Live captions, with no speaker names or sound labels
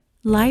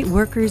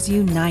Lightworkers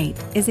Unite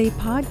is a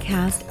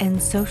podcast and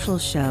social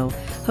show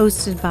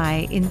hosted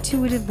by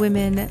intuitive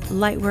women,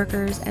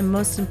 lightworkers, and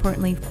most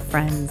importantly,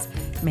 friends,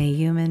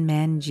 Mayum and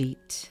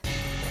Manjeet.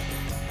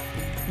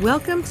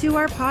 Welcome to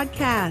our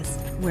podcast,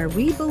 where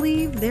we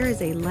believe there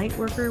is a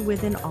lightworker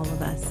within all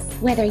of us.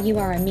 Whether you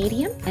are a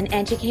medium, an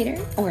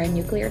educator, or a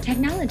nuclear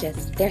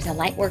technologist, there's a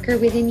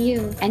lightworker within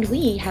you, and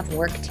we have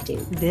work to do.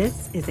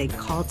 This is a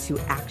call to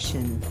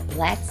action.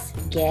 Let's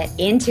get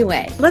into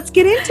it. Let's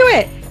get into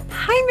it.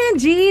 Hi,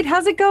 Manjeet.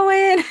 How's it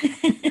going?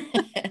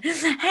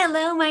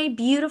 Hello, my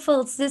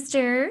beautiful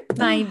sister,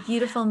 my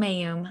beautiful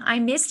Mayum. I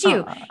missed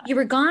you. You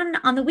were gone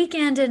on the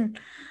weekend, and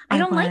I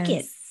don't like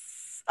it.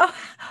 Oh,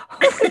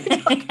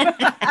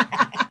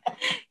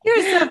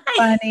 you're so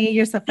funny.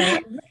 You're so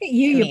funny. Look at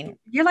you.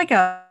 You're like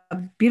a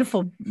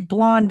beautiful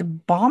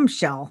blonde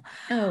bombshell.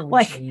 Oh,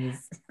 like,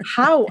 geez.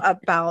 How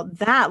about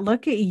that?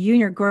 Look at you and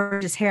your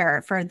gorgeous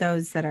hair. For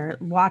those that are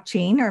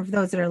watching or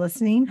those that are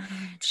listening,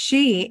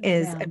 she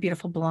is a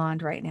beautiful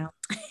blonde right now.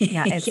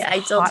 Yeah, it's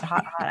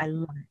hot. I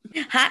love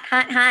it.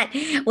 Hot.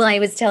 Well, I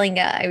was telling,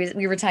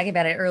 we were talking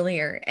about it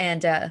earlier,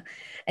 and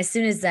as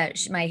soon as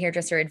my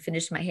hairdresser had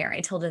finished my hair, I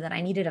told her that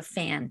I needed a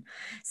fan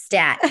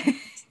stat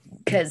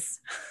because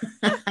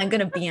I'm going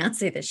to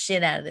Beyonce the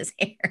shit out of this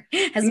hair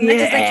as much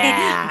as I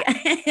can.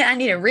 I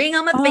need a ring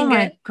on my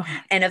finger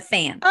and a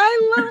fan.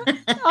 I love it.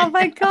 Oh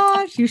my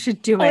gosh. You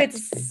should do it.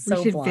 It's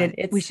so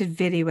blonde. We should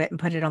video it and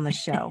put it on the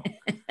show.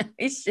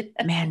 We should.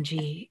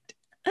 Manjeet.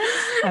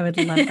 I would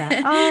love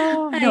that.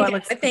 Oh, no, it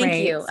looks great.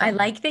 Thank you. So, I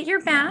like that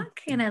you're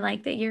back, and I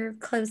like that you're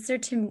closer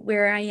to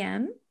where I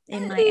am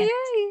in my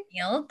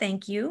field.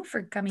 Thank you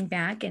for coming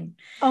back. And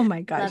oh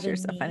my gosh, you're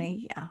so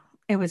funny. Yeah,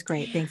 it was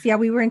great. Thanks. Yeah,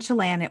 we were in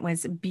Chelan. It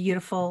was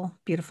beautiful,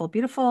 beautiful,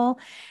 beautiful.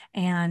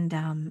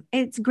 And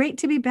it's great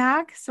to be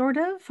back, sort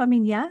of. I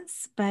mean,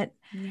 yes, but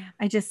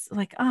I just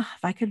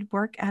if I could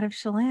work out of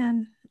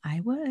Chelan,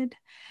 I would.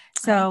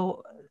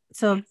 So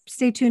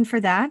stay tuned for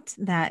that.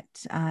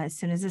 As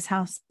soon as this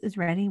house is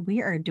ready,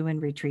 we are doing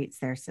retreats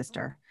there,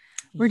 sister.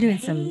 We're doing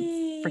some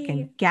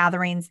freaking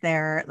gatherings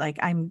there. Like,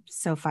 I'm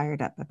so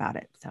fired up about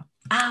it. So,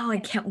 I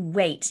can't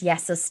wait.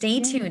 Yes. So stay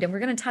tuned, and we're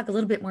going to talk a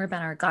little bit more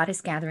about our goddess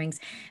gatherings.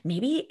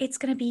 Maybe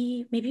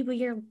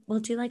we'll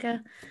do like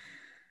a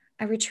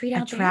retreat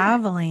out there. A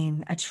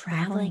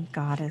traveling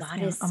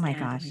goddess. Oh my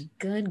gosh.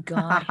 Good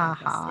God.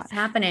 It's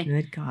happening.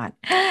 Good God.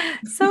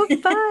 So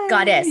fun.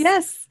 Goddess.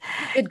 Yes.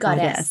 Good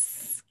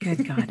goddess.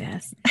 Good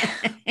goddess.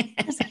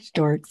 We're such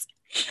dorks.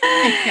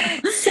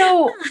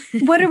 So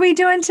what are we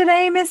doing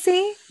today,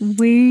 Missy?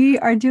 We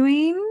are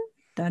doing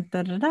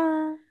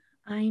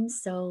I'm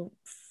so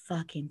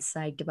fucking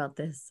psyched about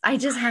this. I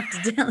just have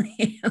to tell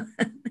you.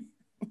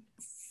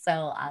 So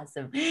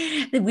awesome.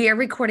 We are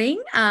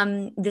recording.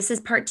 This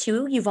is part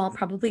 2. You've all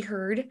probably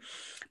heard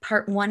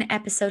part 1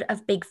 episode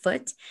of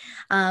Bigfoot,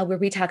 where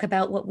we talk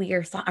about what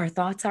our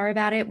thoughts are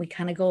about it. We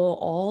kind of go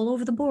all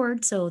over the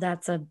board. So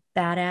that's a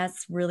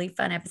badass, really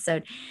fun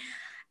episode.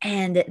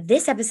 And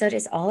this episode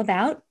is all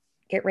about,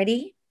 get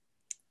ready,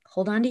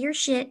 hold on to your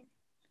shit.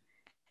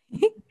 I'm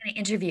going to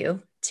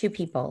interview 2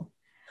 people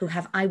who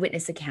have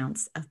eyewitness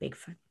accounts of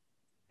Bigfoot.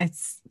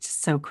 It's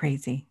just so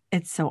crazy.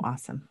 It's so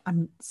awesome.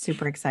 I'm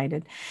super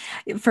excited.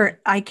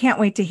 I can't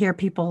wait to hear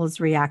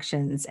people's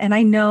reactions. And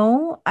I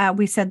know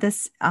we said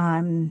this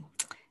in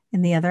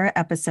the other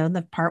episode,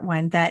 the part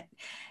 1, that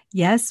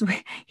yes,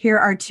 here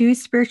are 2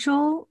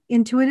 spiritual,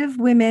 intuitive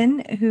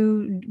women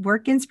who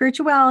work in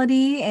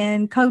spirituality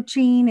and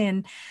coaching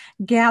and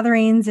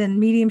gatherings and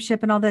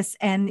mediumship and all this.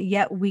 And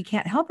yet we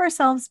can't help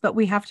ourselves, but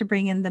we have to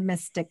bring in the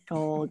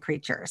mystical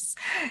creatures.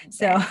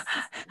 So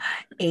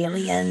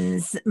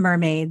aliens,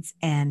 mermaids,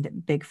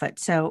 and Bigfoot.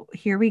 So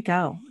here we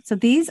go. So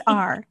these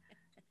are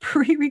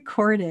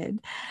pre-recorded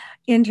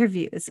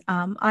interviews.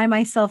 I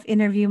myself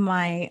interview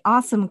my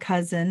awesome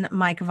cousin,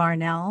 Mike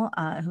Varnell,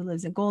 who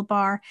lives in Gold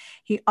Bar.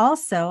 He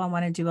also, I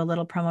want to do a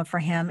little promo for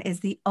him,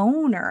 is the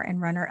owner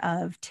and runner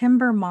of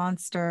Timber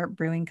Monster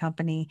Brewing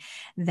Company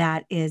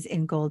that is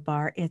in Gold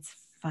Bar. It's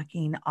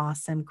fucking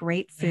awesome.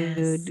 Great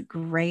food,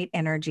 great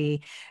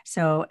energy.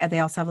 So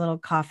they also have a little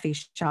coffee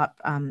shop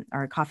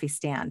or a coffee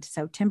stand.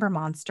 So Timber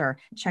Monster,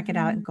 check it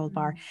out in Gold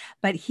Bar.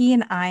 But he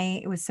and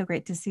it was so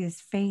great to see his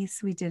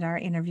face. We did our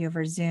interview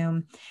over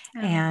Zoom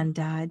and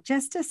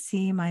just to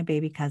see my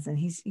baby cousin.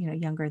 He's,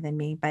 younger than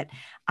me, but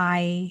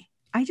I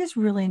just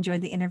really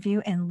enjoyed the interview,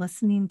 and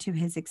listening to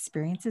his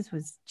experiences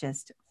was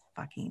just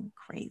fucking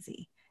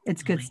crazy.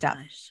 It's good stuff.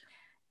 Gosh.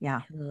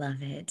 Yeah.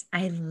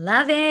 I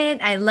love it.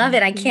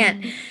 I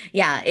can't.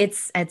 Yeah,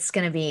 it's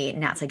going to be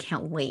nuts. I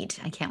can't wait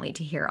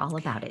to hear all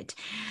about it.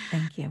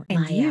 Thank you.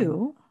 And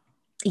you?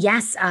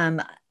 Yes.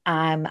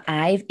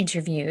 I've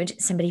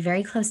interviewed somebody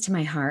very close to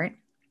my heart.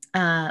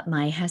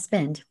 My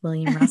husband,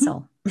 William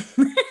Russell.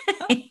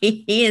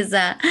 He has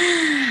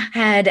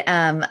had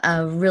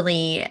a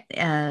really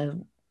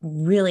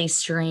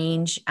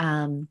strange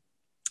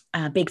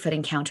Bigfoot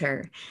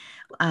encounter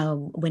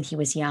when he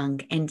was young.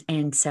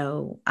 And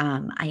so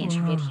I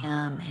interviewed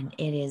him, and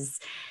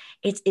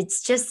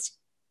it's just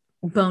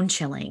bone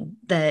chilling.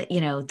 The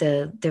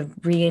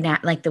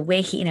reenact, like the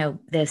way he,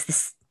 there's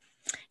this,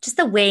 just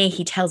the way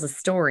he tells a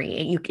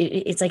story.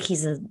 It's like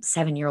he's a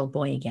 7-year-old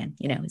boy again.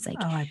 It's like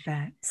Oh, I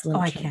bet. this Oh,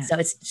 little I kid. can't. So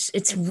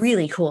it's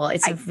really cool.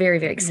 It's I very,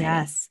 very exciting.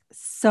 Yes,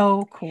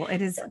 so cool.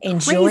 It is So crazy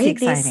enjoy these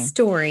exciting.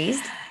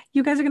 stories.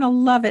 You guys are going to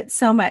love it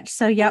so much.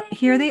 So, yep,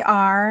 here they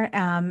are.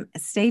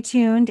 Stay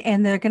tuned,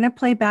 and they're going to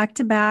play back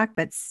to back,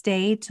 but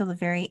stay till the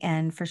very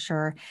end for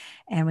sure.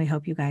 And we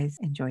hope you guys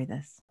enjoy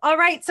this. All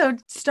right, so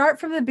start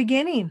from the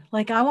beginning.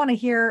 Like I want to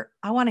hear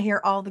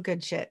all the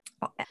good shit.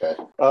 Okay.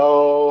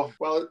 Oh,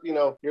 well,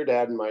 your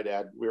dad and my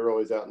dad, we were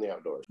always out in the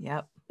outdoors.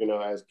 Yep.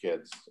 As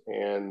kids,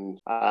 and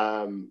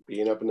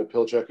being up in the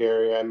Pilchuck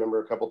area, I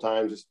remember a couple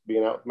times just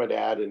being out with my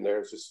dad, and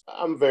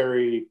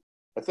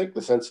I think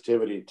the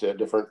sensitivity to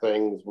different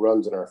things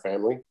runs in our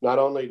family, not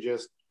only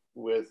just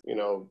with,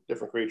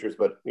 different creatures,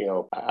 but,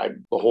 the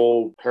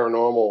whole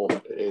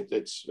paranormal,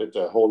 it's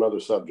a whole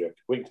nother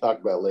subject. We can talk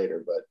about it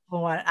later, but.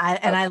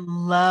 I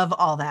love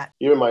all that.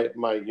 Even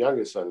my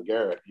youngest son,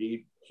 Garrett,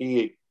 he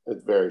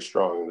is very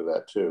strong into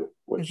that too,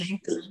 which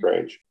is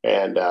strange.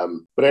 And,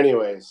 but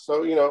anyways,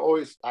 so,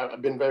 always,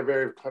 I've been very,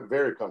 very,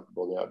 very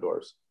comfortable in the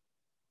outdoors,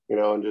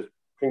 and just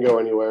can go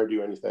anywhere,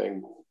 do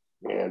anything,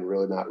 and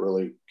really not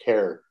really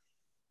care.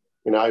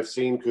 I've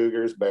seen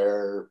cougars,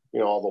 bear,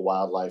 all the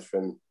wildlife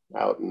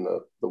out in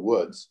the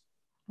woods.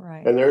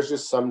 Right. And there's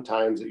just some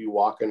times that you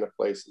walk into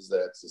places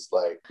that it's just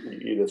like,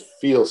 you just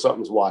feel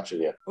something's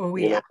watching you. Oh,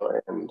 yeah.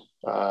 And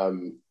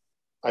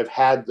I've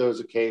had those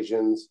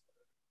occasions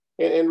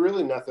and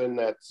really nothing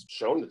that's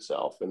shown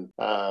itself.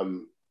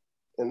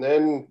 And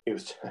then it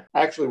was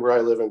actually where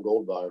I live in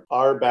Gold Bar.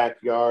 Our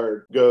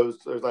backyard there's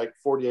like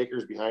 40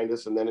 acres behind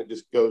us, and then it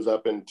just goes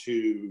up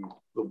into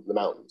the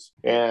mountains.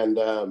 And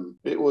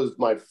it was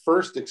my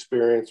first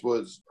experience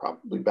was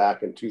probably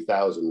back in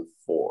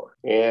 2004,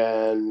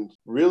 and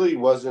really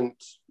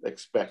wasn't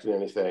expecting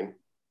anything.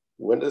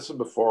 This was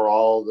before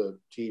all the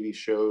TV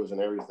shows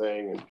and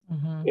everything.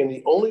 And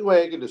the only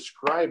way I could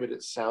describe it,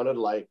 it sounded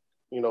like,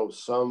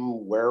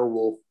 some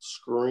werewolf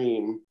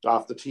scream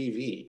off the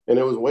TV. And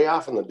it was way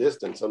off in the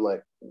distance. I'm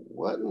like,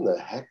 what in the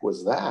heck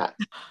was that?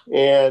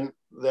 And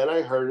then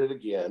I heard it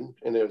again,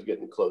 and it was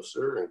getting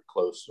closer and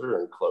closer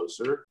and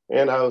closer.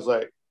 And I was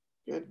like,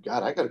 good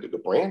God, I got to go to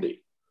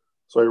Brandy.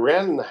 So I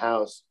ran in the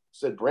house,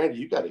 said, Brandy,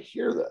 you got to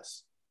hear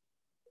this.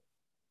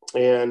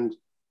 And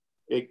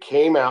it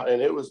came out,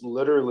 and it was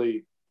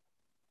literally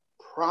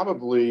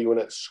probably when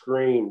it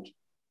screamed,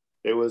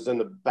 it was in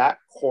the back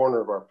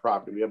corner of our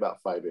property. We have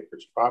about 5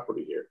 acres of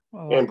property here.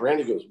 Oh, wow. And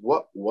Brandy goes,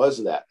 what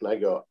was that? And I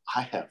go,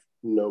 I have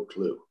no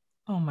clue.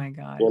 Oh my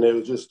God. And it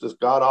was just this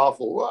god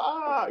awful,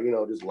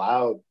 just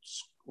loud.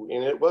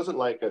 And it wasn't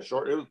like a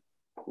short, it was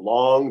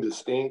long,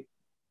 distinct,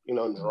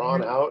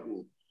 drawn out.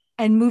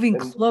 And moving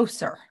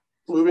closer.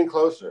 Moving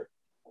closer.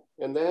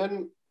 And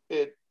then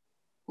it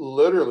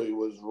literally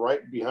was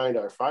right behind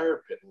our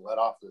fire pit and let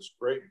off this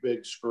great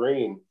big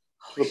scream.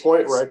 To the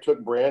point where I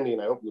took Brandy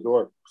and I opened the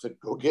door, said,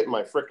 go get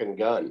my freaking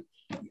gun.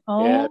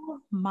 Oh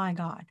my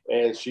God.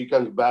 And she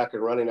comes back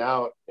and running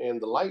out,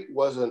 and the light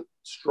wasn't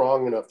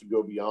strong enough to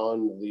go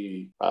beyond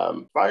the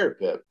fire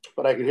pit,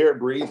 but I could hear it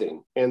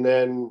breathing. And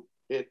then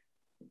it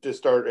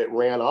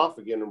ran off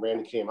again, and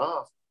Brandy came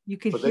off. You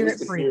could hear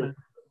it breathing.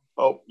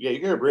 Oh yeah, you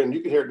can hear it breathing.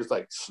 You can hear it just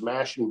like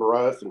smashing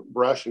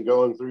brush and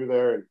going through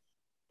there.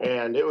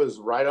 And it was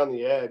right on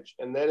the edge.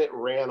 And then it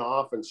ran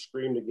off and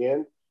screamed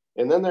again.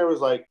 And then there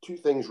was like 2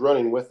 things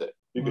running with it.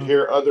 You could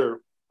hear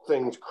other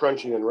things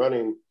crunching and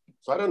running.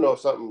 So I don't know if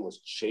something was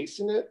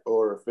chasing it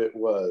or if it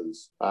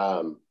was,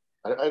 I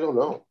don't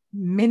know.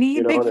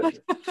 Mini Bigfoot?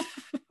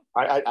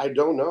 I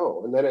don't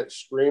know. And then it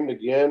screamed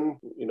again,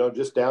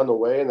 just down the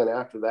way. And then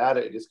after that,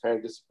 it just kind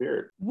of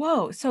disappeared.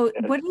 Whoa. So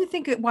what do you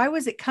think? Why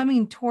was it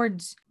coming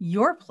towards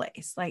your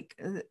place? Like,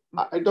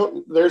 I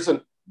don't, there's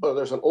an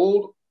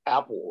old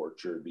apple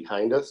orchard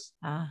behind us.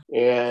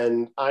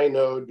 And I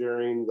know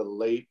during the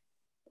late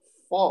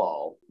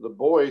fall, the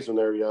boys, when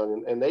they're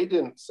young, and they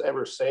didn't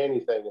ever say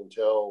anything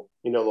until,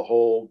 the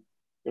whole,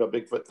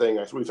 Bigfoot thing,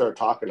 we started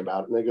talking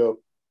about it. And they go,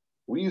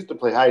 we used to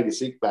play hide and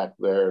seek back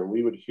there, and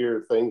we would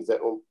hear things that,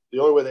 the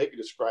only way they could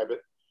describe it,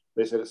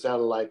 they said it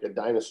sounded like a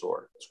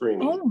dinosaur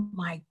screaming. Oh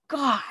my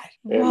God.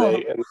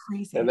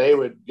 And they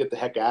would get the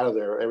heck out of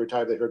there every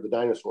time they heard the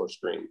dinosaur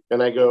scream.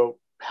 And I go,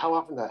 how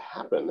often that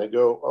happened? They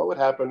go, oh, it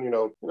happened,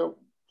 4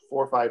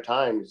 or 5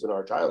 times in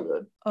our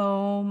childhood.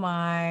 Oh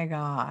my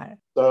God.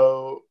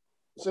 So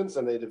since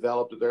then they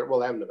developed it there. Well,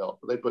 they haven't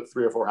developed, but they put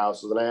 3 or 4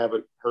 houses, and I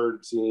haven't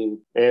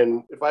seen.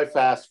 And if I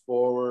fast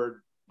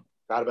forward,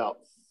 got about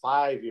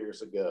 5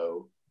 years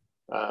ago,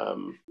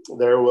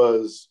 there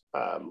was,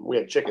 we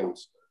had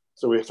chickens.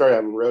 So we started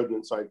having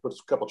rodents. So I put a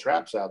couple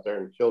traps out there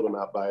and killed them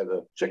out by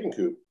the chicken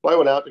coop. Well, I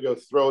went out to go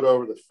throw it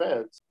over the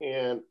fence.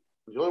 And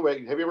the only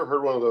way, have you ever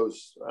heard one of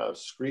those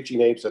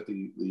screeching apes at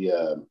the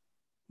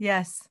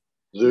yes.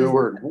 zoo?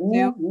 Or,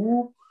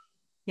 zoo?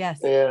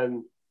 Yes.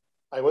 And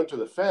I went to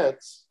the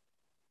fence,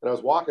 and I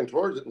was walking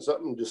towards it, and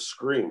something just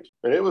screamed.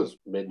 And it was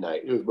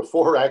midnight. It was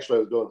before actually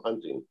I was going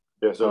hunting.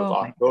 Yeah, so it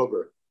was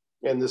October.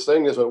 And this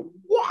thing just went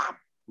whop.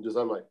 Just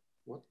I'm like,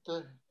 what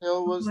the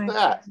hell was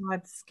that?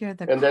 God, scared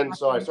the and then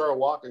so I started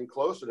walking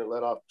closer and it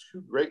let off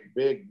two great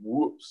big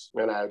whoops.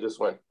 And I just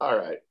went, all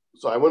right.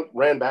 So I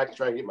ran back to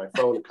try and get my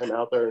phone and come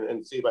out there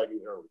and see if I could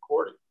get a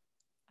recording.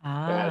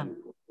 And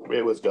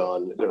it was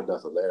gone. There was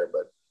nothing there.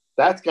 But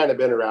that's kind of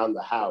been around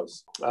the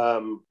house.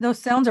 Those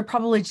sounds are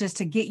probably just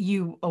to get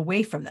you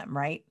away from them,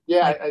 right?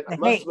 Yeah, like, I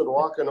must have been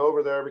walking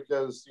over there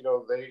because,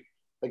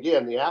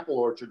 the apple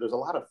orchard, there's a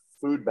lot of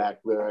food back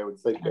there, I would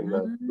think,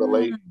 in the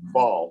late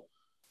fall.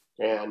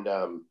 And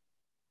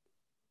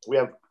we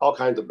have all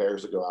kinds of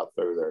bears that go out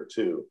there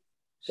too,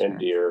 and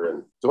deer.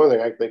 And the only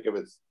thing I think of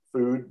is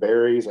food,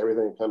 berries,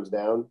 everything that comes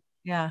down.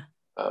 Yeah.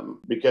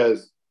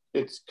 Because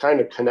it's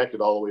kind of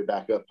connected all the way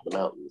back up to the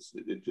mountains.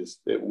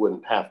 It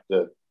wouldn't have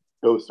to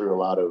go through a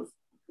lot of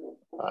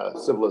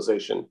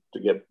civilization to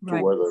get to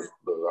where those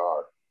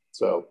are.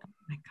 So, oh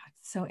my God,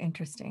 so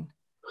interesting.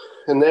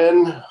 And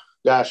then,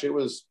 gosh, it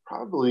was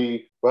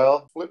probably,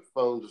 flip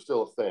phones are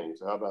still a thing.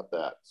 So how about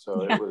that?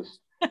 So It was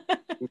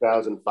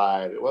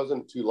 2005. It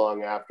wasn't too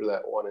long after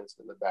that one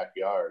incident in the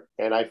backyard.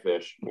 And I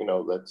fish,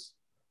 that's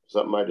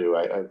something I do.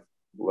 I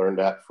learned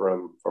that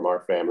from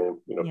our family,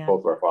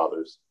 both of our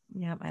fathers.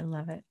 Yeah, I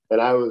love it.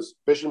 And I was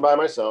fishing by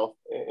myself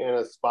in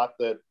a spot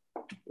that,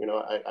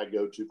 I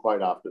go to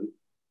quite often.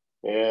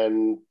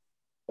 And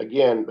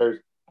again, there's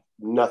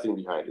nothing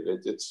behind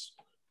it.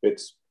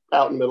 It's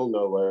out in the middle of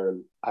nowhere.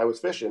 And I was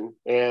fishing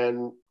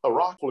and a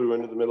rock flew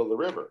into the middle of the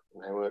river.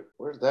 And I went,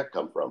 where did that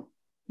come from?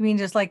 You mean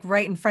just like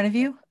right in front of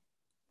you?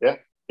 Yeah.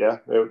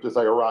 It was just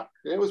like a rock.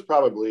 It was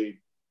probably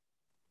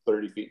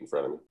 30 feet in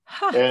front of me.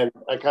 Huh. And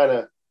I kind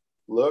of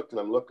looked and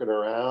I'm looking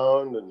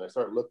around and I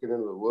start looking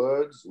into the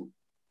woods and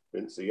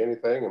didn't see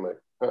anything. I'm like,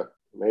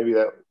 maybe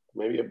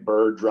a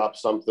bird dropped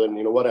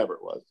something, whatever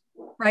it was.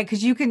 Right.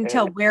 Because you can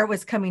tell where it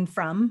was coming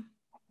from.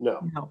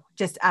 No,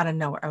 just out of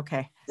nowhere.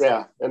 Okay.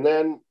 Yeah. And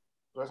then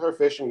I started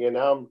fishing again.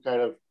 Now I'm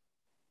kind of,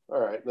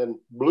 all right. Then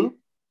bloop,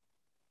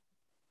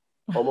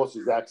 almost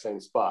the exact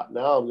same spot.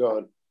 Now I'm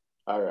going,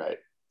 all right,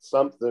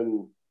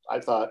 something. I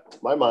thought,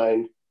 my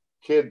mind,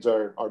 kids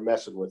are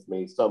messing with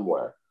me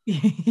somewhere.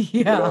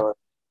 Yeah.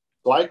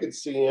 So I could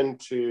see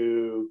it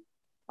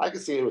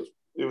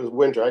was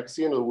winter. I could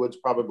see into the woods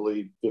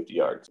probably 50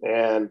 yards.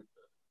 And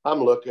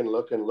I'm looking,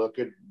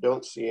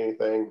 don't see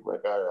anything. I'm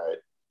like, all right,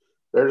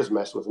 they're just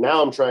messing with me.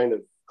 Now I'm trying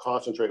to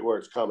concentrate where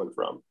it's coming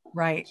from.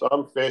 Right. So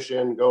I'm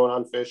fishing, going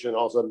on fishing,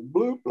 all of a sudden,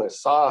 bloop, and I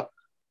saw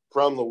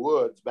from the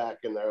woods back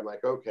in there. I'm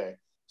like, okay.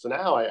 So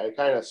now I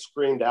kind of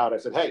screamed out. I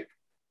said, hey,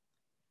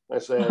 I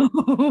said,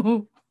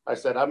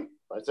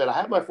 I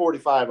have my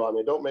 45 on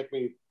me. Don't make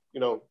me,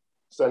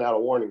 send out a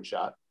warning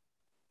shot.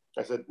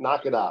 I said,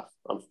 knock it off.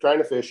 I'm trying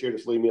to fish here.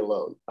 Just leave me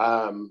alone.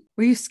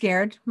 Were you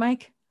scared,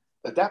 Mike?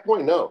 At that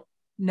point, no.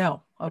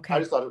 No. Okay. I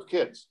just thought it was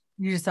kids.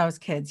 You just thought it was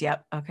kids.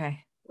 Yep. Okay.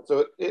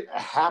 So it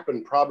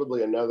happened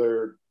probably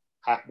another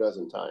half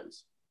dozen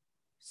times.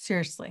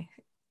 Seriously.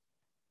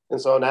 And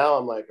so now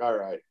I'm like, all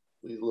right,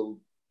 these little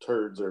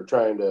turds are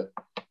trying to,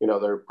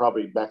 they're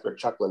probably back there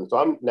chuckling. So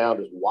I'm now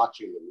just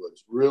watching the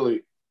woods.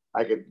 Really,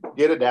 I could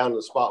get it down to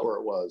the spot where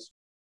it was.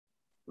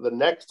 The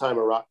next time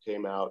a rock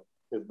came out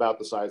is about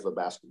the size of a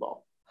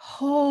basketball.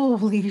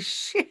 Holy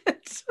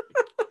shit.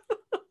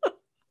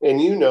 And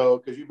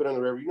because you've been in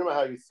the river,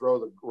 how you throw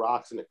the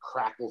rocks and it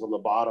crackles on the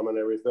bottom and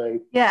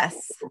everything.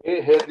 Yes.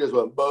 It hit just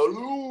went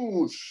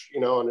baloosh,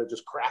 and it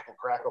just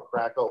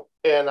crackle.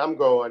 And I'm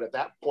going, at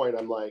that point,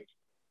 I'm like,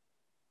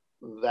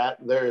 that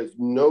there is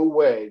no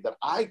way that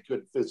I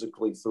could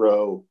physically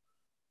throw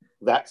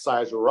that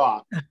size of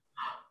rock.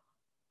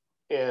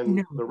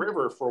 And the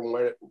river, from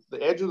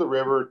the edge of the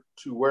river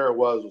to where it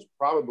was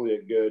probably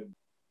a good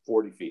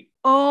 40 feet.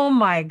 Oh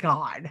my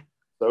God.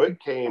 So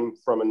it came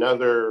from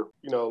another,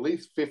 at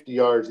least 50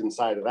 yards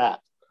inside of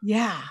that.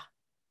 Yeah.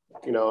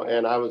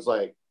 And I was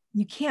like,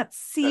 you can't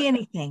see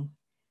anything.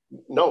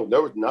 No,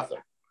 there was nothing.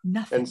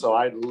 Nothing. And so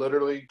I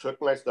literally took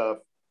my stuff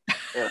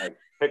and I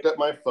picked up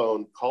my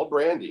phone, called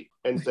Brandy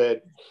and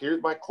said,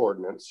 here's my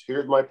coordinates.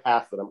 Here's my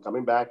path that I'm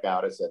coming back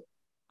out. I said,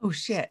 oh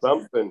shit.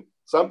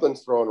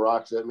 Something's throwing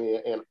rocks at me.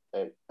 And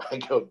I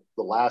go,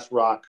 the last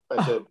rock,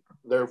 I said,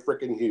 they're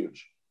freaking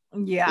huge.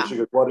 Yeah. And she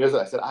goes, what is it?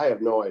 I said, I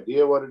have no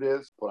idea what it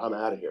is, but I'm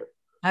out of here.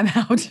 I'm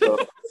out.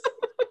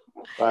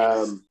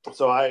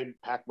 So I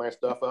packed my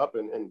stuff up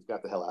and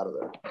got the hell out of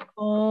there.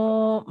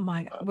 Oh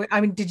my God.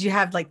 I mean, did you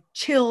have like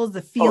chills,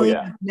 the feeling?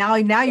 Oh,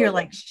 yeah. Now you're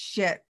like,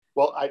 shit.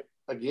 Well, I'm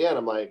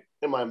like,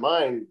 in my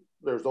mind,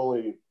 there's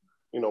only,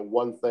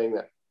 one thing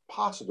that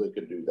possibly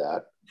could do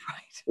that.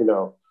 Right.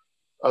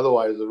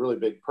 Otherwise a really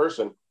big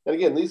person. And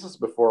again, this is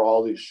before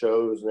all these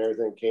shows and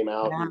everything came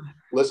out. Yeah. And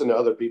listen to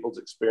other people's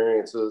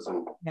experiences.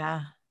 And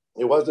yeah,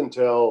 it wasn't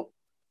until,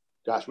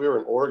 we were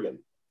in Oregon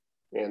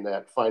and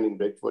that Finding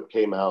Bigfoot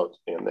came out.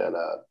 And then,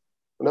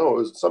 no, it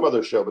was some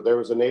other show, but there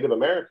was a Native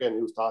American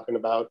who was talking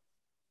about,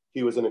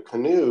 he was in a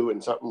canoe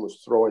and something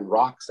was throwing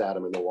rocks at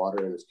him in the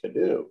water in his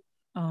canoe.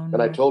 Oh, no.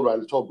 And I told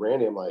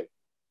Brandy, I'm like,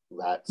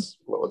 that's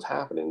what was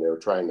happening. They were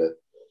trying to,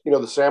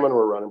 the salmon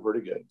were running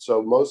pretty good.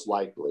 So most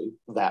likely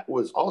that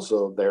was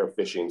also their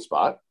fishing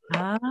spot,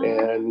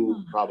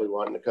 and probably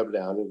wanting to come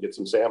down and get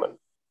some salmon.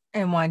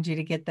 And wanted you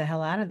to get the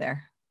hell out of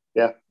there.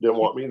 Yeah, didn't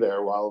want me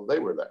there while they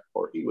were there,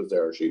 or he was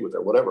there, or she was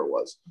there, whatever it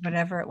was.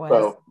 Whatever it was.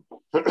 So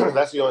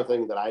that's the only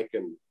thing that I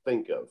can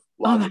think of.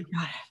 Oh my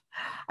God.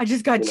 I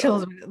just got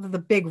chills with the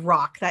big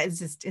rock. That is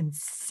just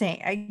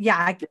insane.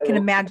 I can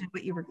imagine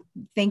what you were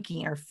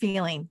thinking or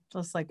feeling.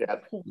 Just like,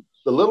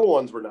 the little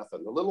ones were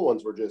nothing. The little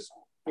ones were just,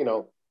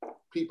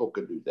 people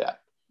could do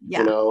that,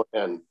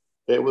 and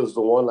it was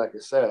the one, like I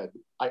said,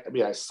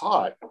 I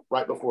saw it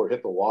right before it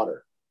hit the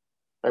water.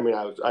 I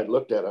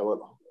looked at it, I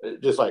went,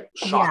 it just like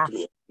shocked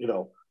me,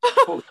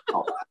 holy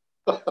cow.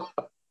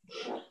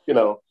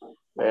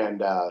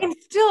 And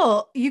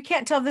still you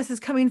can't tell if this is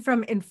coming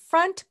from in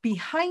front,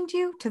 behind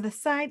you, to the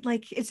side.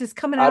 Like it's just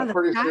coming out of the I'm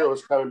pretty sure it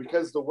was coming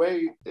because the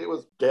way it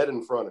was dead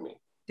in front of me.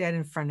 Dead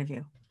in front of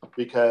you.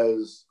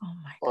 Because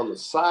on the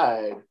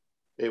side,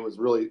 it was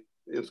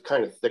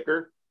kind of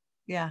thicker.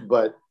 Yeah.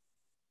 But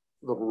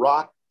the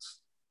rocks,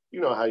 you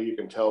know how you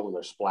can tell when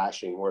they're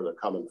splashing where they're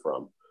coming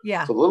from.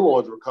 Yeah. So the little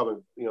ones were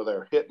coming,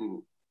 they're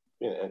hitting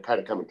and kind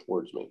of coming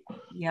towards me.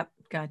 Yep.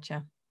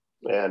 Gotcha.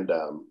 And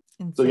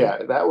so yeah,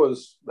 that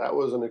was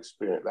an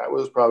experience. That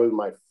was probably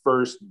my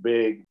first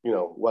big,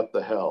 what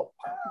the hell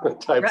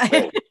type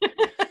thing.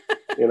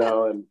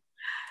 And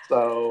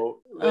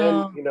so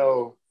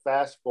then,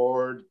 fast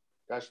forward,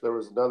 gosh, there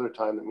was another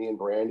time that me and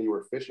Brandy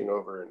were fishing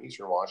over in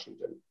Eastern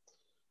Washington,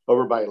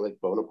 over by Lake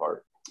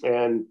Bonaparte.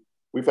 And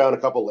we found a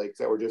couple lakes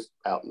that were just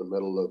out in the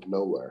middle of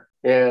nowhere.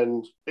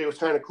 And it was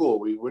kind of cool.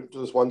 We went to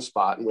this one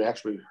spot and we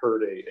actually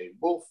heard a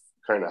wolf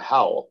kind of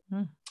howl.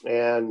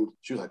 And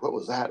she was like, what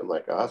was that? I'm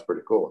like, oh, that's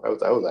pretty cool. That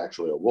was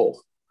actually a wolf.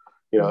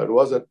 It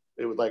was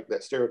like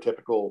that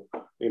stereotypical,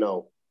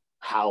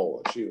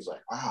 howl. And she was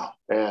like, wow.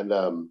 And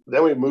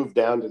then we moved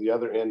down to the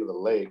other end of the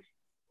lake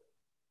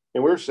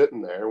and we were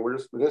sitting there and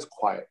it's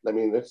quiet.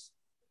 It's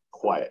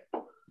quiet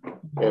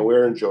and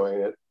we're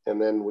enjoying it.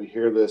 And then we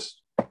hear this,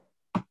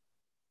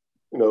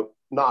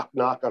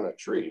 knock on a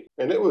tree.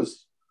 And it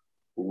was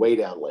way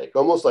down lake,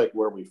 almost like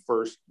where we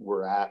first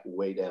were at,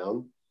 way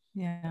down.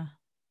 Yeah.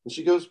 And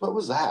she goes, what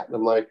was that? And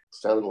I'm like, it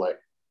sounded like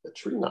a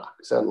tree knock.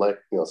 It sounded like,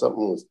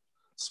 something was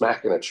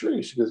smacking a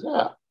tree. She goes,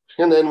 yeah.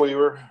 And then we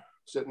were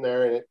sitting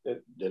there and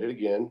it did it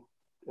again.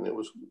 And it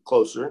was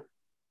closer.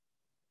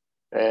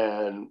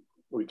 And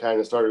we kind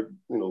of started,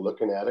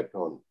 looking at it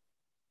going,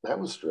 that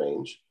was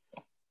strange.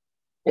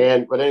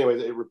 But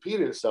anyways, it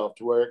repeated itself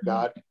to where it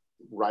got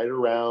right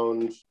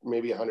around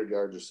maybe 100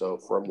 yards or so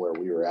from where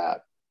we were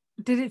at.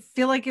 Did it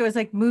feel like it was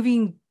like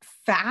moving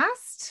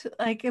fast?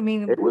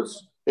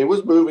 It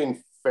was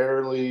moving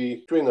fairly.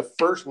 Between the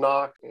first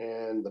knock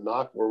and the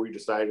knock where we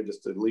decided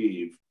just to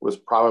leave was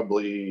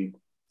probably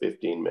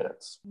 15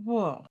 minutes.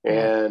 Whoa.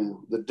 And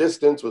the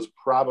distance was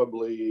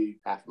probably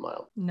half a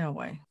mile. No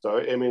way. So,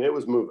 it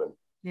was moving.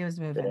 It was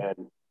moving.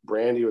 And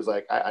Brandy was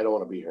like, I don't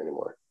want to be here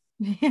anymore.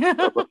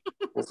 Yeah.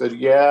 I said,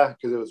 yeah,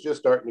 because it was just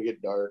starting to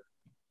get dark.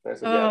 And I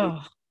said,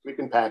 yeah, we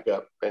can pack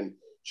up. And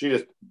she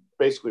just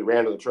basically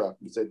ran to the truck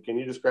and said, can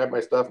you just grab my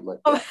stuff? I'm like,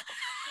 yeah.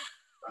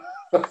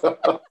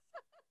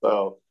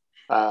 So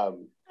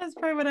that's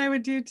probably what I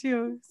would do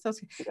too. So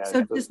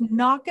yeah, just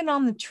knocking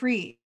on the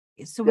tree.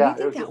 So what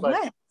do you think that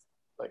was?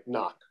 Like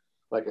knock,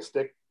 like a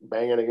stick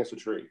banging against a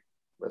tree.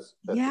 That's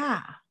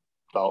yeah.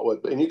 all it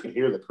was. And you could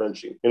hear the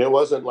crunching. And it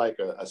wasn't like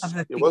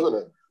it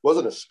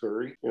wasn't a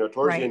scurry.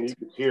 Towards the end you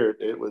could hear it.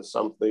 It was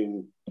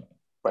something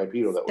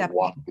bipedal that was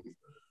walking.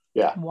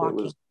 Yeah.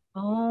 Walking.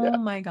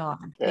 My God.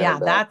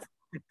 And, that's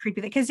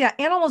creepy. Because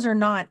animals are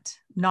not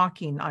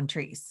knocking on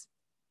trees.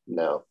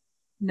 No,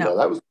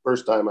 that was the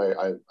first time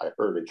I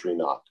heard a tree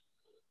knock,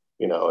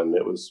 and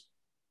it was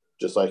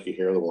just like you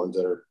hear the ones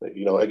that are,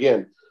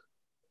 again,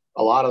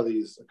 a lot of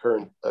these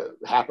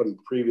happened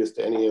previous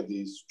to any of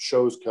these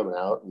shows coming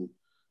out, and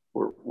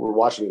we're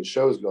watching these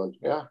shows going,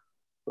 yeah,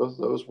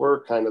 those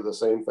were kind of the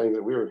same thing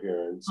that we were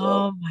hearing. So,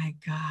 oh my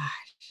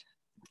gosh.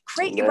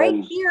 Great.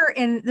 Right here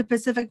in the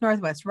Pacific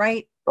Northwest,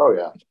 right? Oh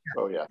yeah.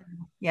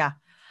 Yeah.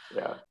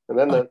 Yeah. And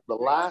then the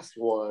last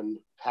one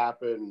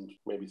happened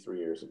maybe 3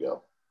 years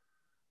ago.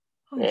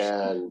 Oh,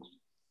 and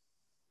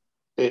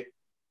it,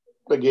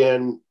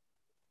 again,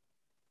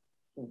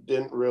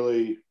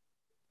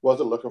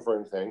 wasn't looking for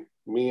anything.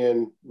 Me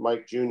and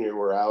Mike Jr.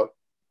 were out,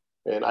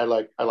 and I'm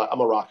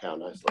a rock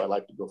hound. I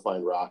like to go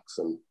find rocks,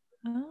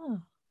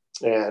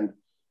 and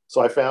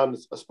so I found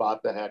a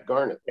spot that had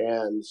garnet.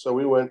 And so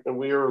we went and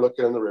we were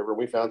looking in the river.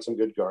 We found some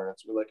good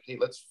garnets. We're like, hey,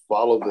 let's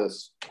follow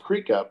this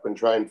creek up and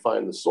try and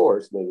find the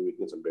source. Maybe we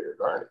can get some bigger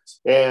garnets.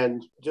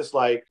 And just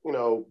like,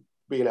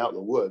 being out in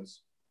the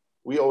woods,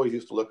 we always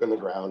used to look on the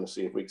ground to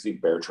see if we could see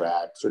bear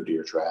tracks or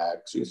deer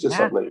tracks. It's just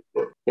something that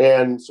you do.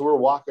 And so we're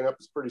walking up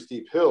this pretty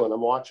steep hill, and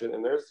I'm watching,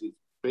 and there's these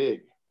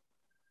big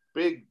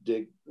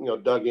dig,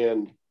 dug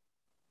in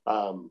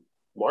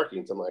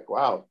markings. I'm like,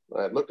 wow.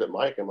 And I looked at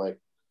Mike, and like,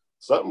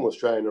 something was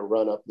trying to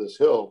run up this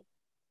hill,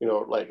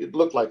 like it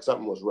looked like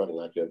something was running,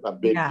 like a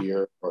big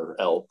deer or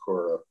elk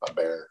or a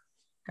bear.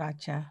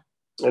 Gotcha.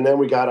 And then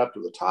we got up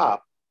to the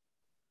top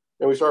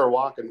and we started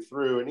walking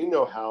through, and you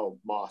know how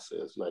moss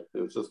is. Like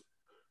it was just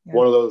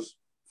one of those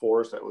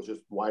forests that was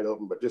just wide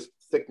open, but just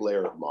thick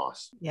layer of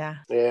moss. Yeah.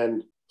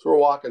 And so we're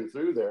walking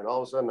through there, and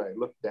all of a sudden I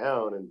looked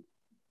down and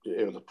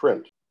it was a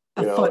print.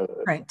 A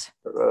footprint.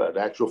 An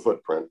actual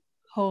footprint.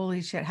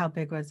 Holy shit. How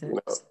big was it?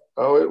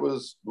 It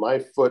was, my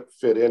foot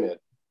fit in it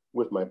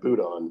with my boot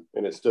on,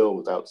 and it still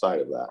was outside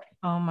of that.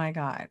 Oh my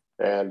God.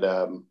 And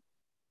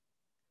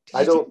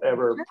I don't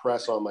ever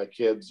press on my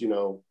kids,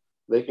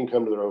 they can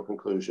come to their own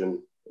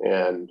conclusion.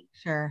 And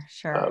sure.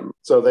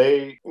 So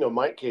they,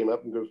 Mike came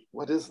up and goes,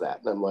 "What is that?"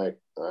 And I'm like,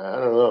 "I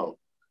don't know."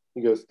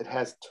 He goes, "It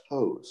has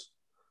toes."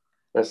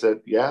 And I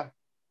said, "Yeah."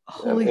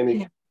 Holy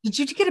shit. Did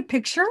you get a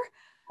picture?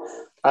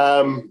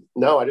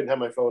 No, I didn't have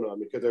my phone on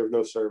because there was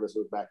no service. It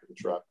was back in the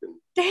truck. And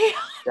damn.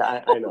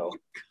 Yeah, I know.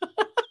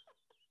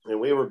 And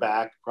we were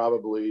back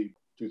probably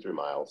 2-3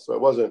 miles. So it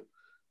wasn't,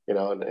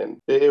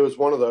 and it was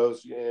one of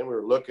those, and we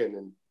were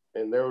looking,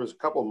 and there was a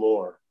couple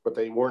more, but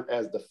they weren't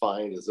as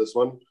defined as this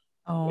one.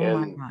 Oh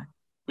and my God.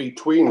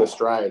 Between the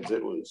strides,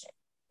 it was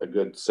a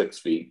good 6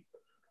 feet.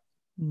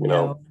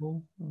 No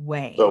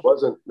way. So it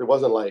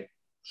wasn't like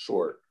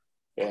short.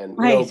 And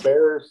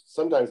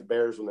sometimes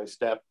bears, when they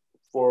step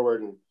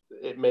forward, and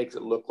it makes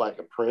it look like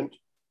a print.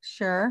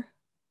 Sure.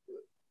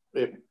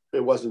 It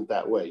wasn't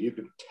that way. You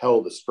could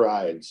tell the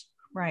strides.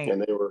 Right.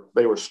 And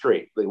they were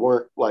straight. They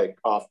weren't like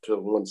off to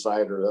one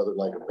side or the other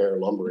like a bear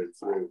lumbering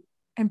through.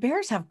 And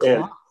bears have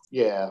claws.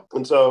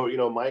 And so,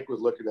 Mike was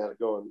looking at it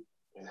going,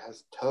 "It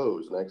has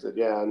toes." And I said,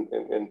 "Yeah."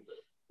 And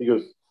he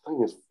goes,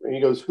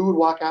 "Who would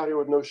walk out here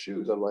with no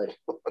shoes?" I'm like,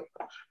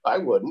 "I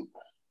wouldn't,"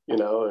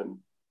 and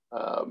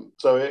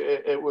so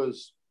it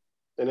was,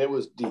 and it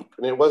was deep,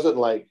 and it wasn't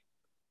like,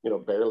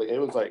 barely, it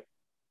was like,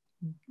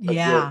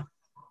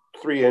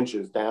 3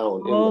 inches down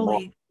in the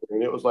moss.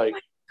 And it was like,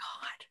 God,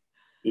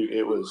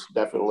 it was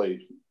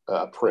definitely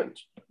print.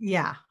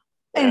 Yeah.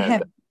 And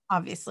heavy,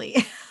 obviously.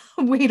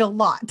 Weighed a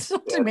lot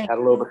to make. Had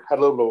a little bit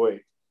of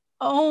weight.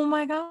 Oh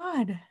my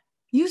God.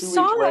 You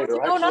saw that. Later,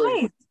 so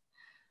nice.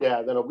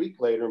 Yeah. Then a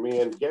week later, me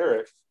and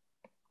Garrett,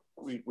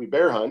 we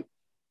bear hunt,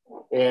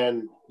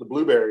 and the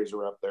blueberries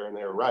are up there and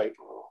they were ripe.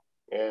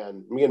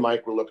 And me and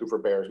Mike were looking for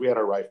bears. We had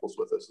our rifles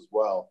with us as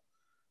well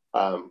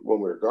when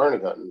we were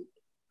garnet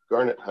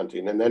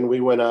hunting. And then we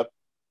went up.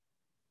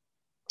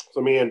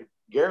 So me and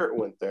Garrett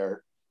went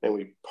there, and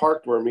we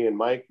parked where me and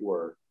Mike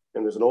were.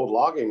 And there's an old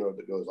logging road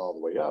that goes all the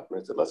way up. And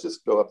I said, "Let's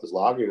just go up this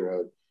logging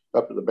road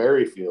up to the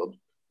berry field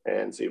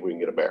and see if we can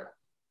get a bear."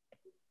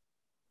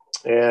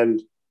 And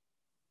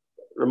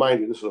remind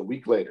you, this was a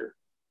week later.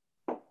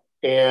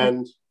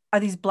 And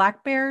are these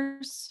black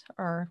bears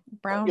or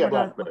brown? Yeah,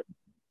 black bears.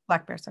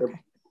 Black bears,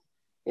 okay.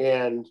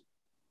 And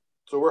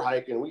so we're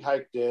hiking. We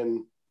hiked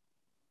in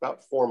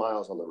about 4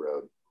 miles on the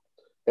road.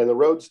 And the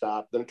road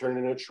stopped, then it turned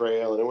into a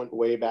trail, and it went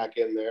way back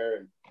in there.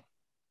 And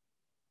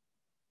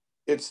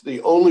it's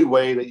the only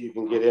way that you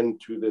can get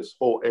into this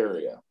whole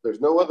area.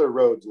 There's no other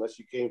roads unless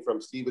you came from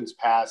Stevens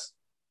Pass,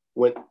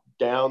 went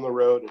down the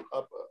road and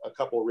up a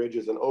couple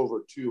ridges and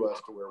over to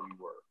us to where we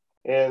were.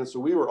 And so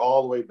we were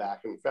all the way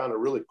back and found a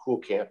really cool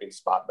camping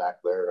spot back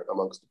there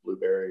amongst the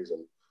blueberries.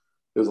 And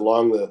it was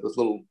along this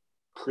little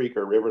creek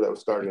or river that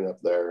was starting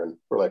up there. And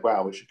we're like,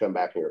 wow, we should come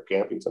back here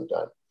camping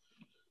sometime.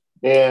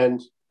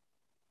 And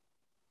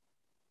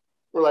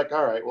we're like,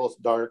 all right, well, it's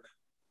dark.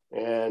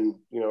 And,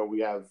 we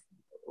have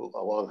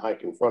a long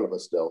hike in front of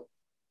us still.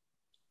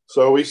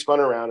 So we spun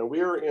around, and we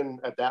were in,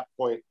 at that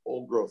point,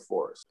 old growth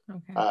forest.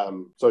 Okay.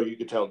 So you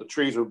could tell the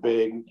trees were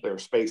big, they were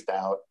spaced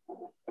out,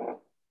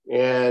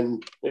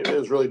 and it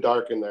was really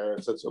dark in there.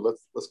 I said, so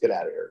let's get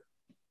out of here.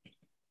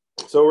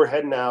 So we're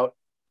heading out,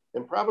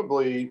 and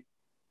probably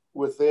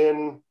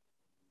within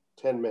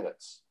 10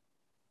 minutes,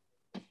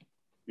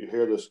 you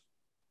hear this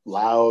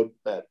loud,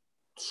 that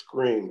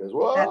scream as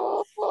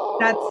well.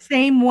 That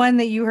same one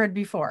that you heard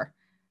before.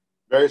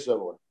 Very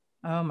similar.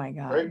 Oh my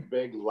God. Very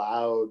big,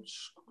 loud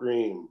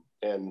scream.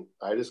 And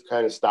I just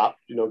kind of stopped.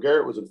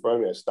 Garrett was in front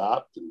of me. I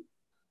stopped and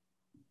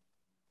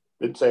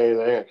didn't say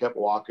anything. I kept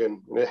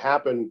walking. And it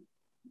happened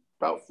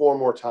about 4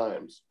 more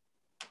times.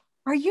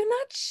 Are you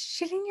not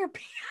shitting your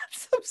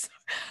pants? I'm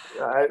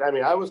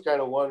sorry. I was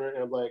kind of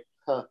wondering. I'm like,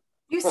 huh.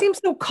 You seem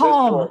so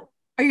calm.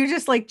 Are you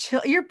just like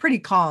chill? You're pretty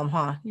calm,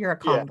 huh? You're a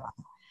calm guy.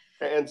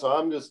 And so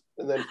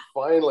and then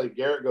finally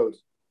Garrett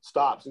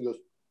stops and goes,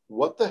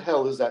 "What the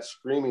hell is that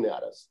screaming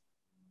at us?"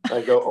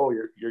 I go, "Oh,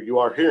 you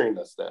are hearing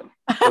us then."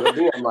 So to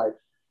me, I'm like,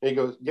 he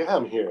goes, "Yeah,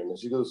 I'm hearing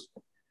this." He goes,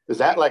 "Is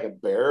that like a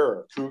bear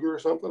or a cougar or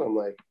something?" I'm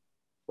like,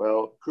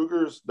 "Well,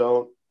 cougars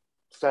don't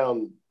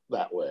sound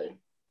that way."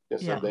 And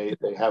so they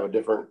have a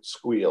different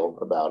squeal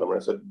about them. And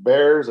I said,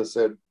 "Bears," I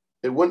said,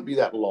 "it wouldn't be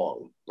that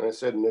long." And I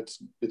said, "And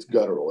it's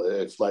guttural.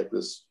 It's like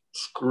this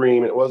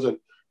scream." It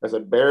wasn't. I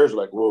said, "Bears are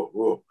like whoa,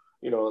 whoa,"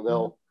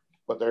 and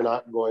but they're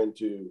not going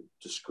to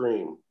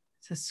scream.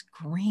 It's a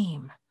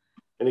scream.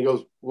 And he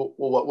goes, well,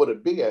 what would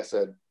it be? I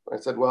said,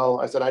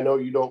 "Well, I know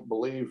you don't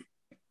believe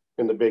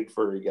in the big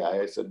furry guy."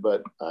 I said,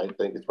 "But I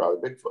think it's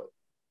probably Bigfoot.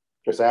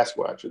 It's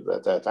Sasquatch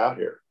that's out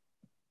here."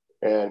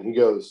 And he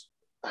goes,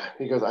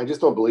 I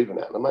just don't believe in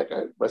that. And I'm like,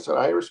 I said,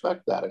 I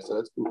respect that. I said,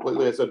 it's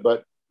completely, I said,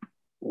 but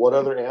what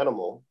other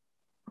animal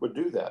would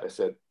do that? I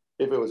said,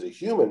 if it was a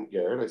human,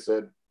 Garrett, I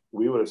said,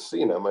 we would have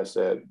seen them. I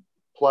said,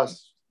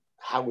 plus,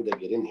 how would they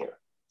get in here?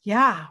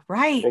 Yeah,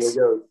 right.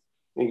 And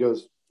he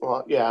goes,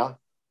 well, yeah.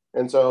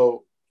 And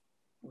so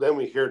then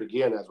we hear it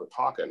again as we're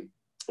talking.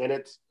 And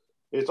it's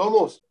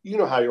almost, you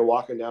know how you're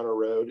walking down a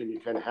road and you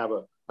kind of have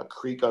a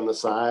creak on the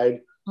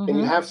side and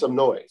you have some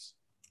noise.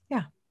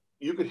 Yeah.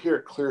 You could hear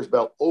it clear as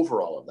bell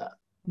over all of that.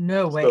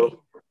 No way.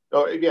 So,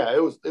 oh yeah,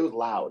 it was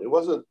loud. It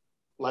wasn't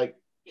like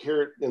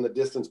hear it in the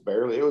distance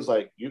barely. It was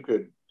like you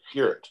could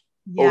hear it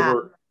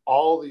over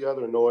all the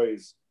other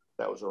noise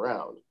that was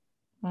around.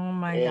 Oh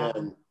my God.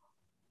 And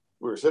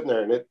we were sitting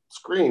there and it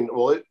screamed.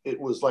 Well, it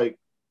was like, I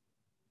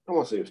don't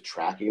want to say it was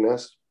tracking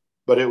us,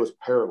 but it was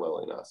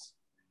paralleling us.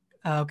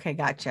 Okay,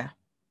 gotcha.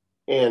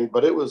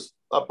 But it was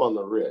up on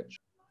the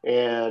ridge.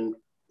 And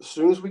as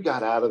soon as we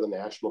got out of the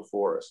national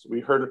forest,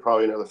 we heard it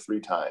probably another 3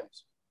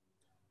 times.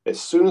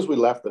 As soon as we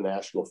left the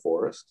national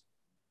forest,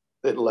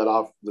 it let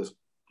off this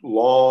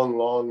long,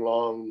 long,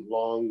 long,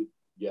 long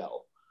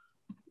yell.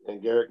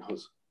 And Garrett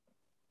goes,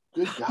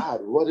 good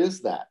God, what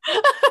is that?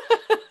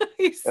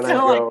 And I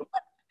go,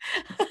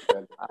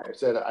 and I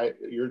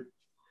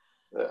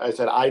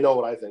said, I know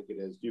what I think it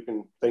is. You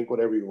can think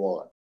whatever you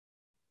want.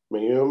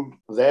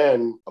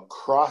 Then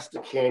across the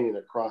canyon,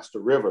 across the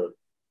river,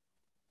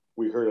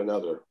 we heard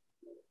another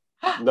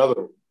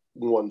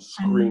one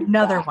scream.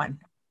 Another one.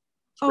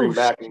 Scream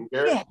back. And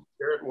Garrett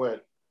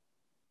went,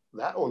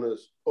 that one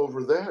is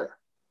over there.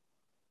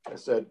 I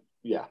said,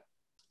 yeah.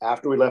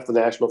 After we left the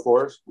national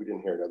forest, we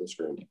didn't hear another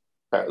scream.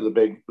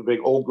 The big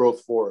old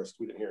growth forest,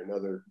 we didn't hear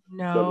another.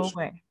 No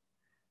way.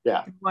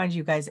 Yeah. It wanted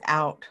you guys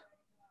out.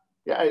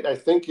 Yeah, I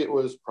think it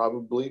was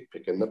probably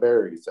picking the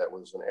berries. That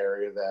was an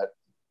area that,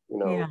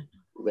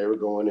 they were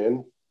going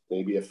in,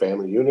 maybe a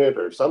family unit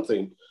or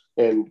something,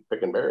 and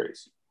picking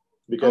berries,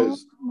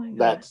 because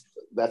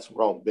that's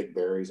where all big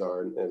berries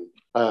are. And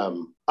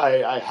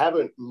I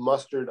haven't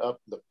mustered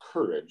up the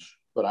courage,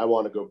 but I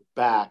want to go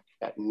back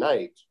at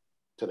night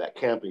to that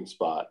camping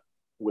spot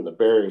when the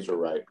berries are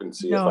ripe and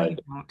see if I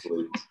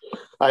can.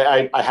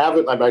 I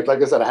haven't, like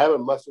I said, I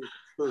haven't mustered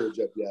the courage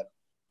up yet.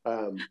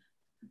 A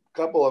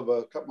couple of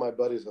my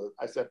buddies,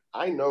 I said,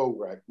 I know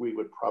where we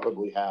would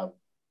probably have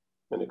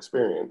an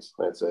experience.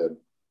 I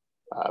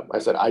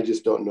said, I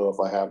just don't know if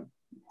I have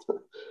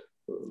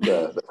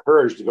the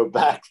courage to go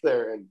back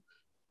there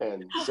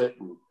and sit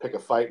and pick a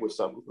fight with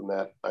something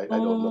that I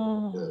don't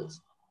know what it is.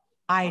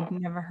 I'd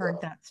never heard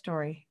that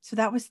story. So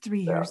that was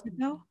 3 years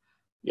ago?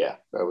 Yeah,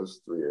 that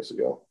was 3 years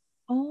ago.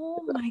 Oh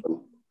my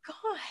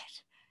God.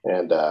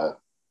 And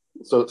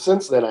so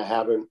since then, I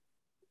haven't,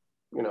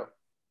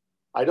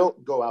 I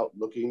don't go out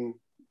looking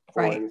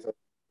for anything,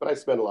 but I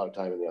spend a lot of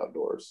time in the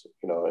outdoors,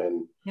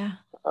 and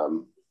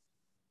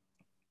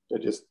I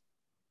just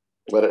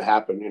let it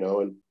happen,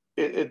 and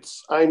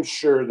I'm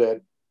sure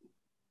that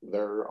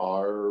there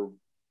are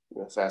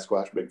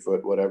Sasquatch,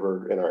 Bigfoot,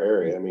 whatever in our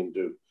area. I mean,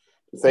 to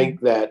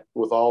think that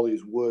with all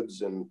these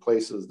woods and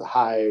places to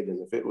hide, and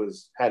if it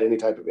had any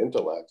type of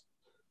intellect,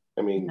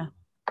 I mean,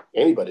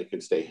 anybody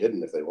could stay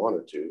hidden if they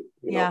wanted to,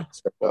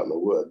 except out in the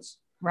woods.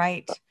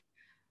 Right.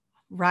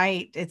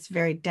 It's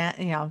very dense,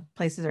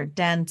 places are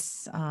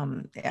dense.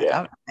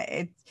 That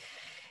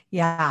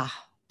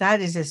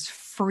is just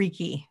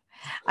freaky.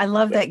 I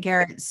love that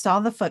Garrett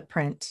saw the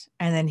footprint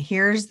and then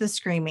hears the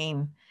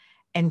screaming.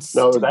 And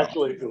no, it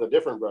was a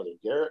different brother,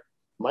 Garrett.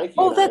 Mikey.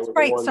 Oh, that's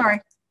right.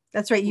 Sorry.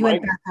 That's right. You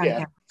went back on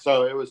him.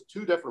 So it was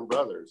 2 different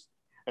brothers.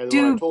 And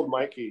when I told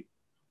Mikey,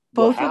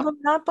 both of them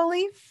not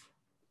believe?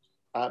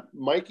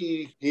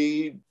 Mikey,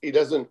 he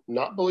doesn't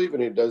not believe,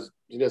 and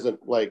he hasn't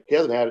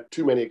had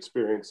too many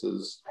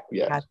experiences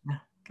yet.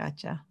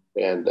 Gotcha.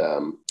 And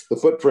the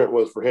footprint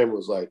was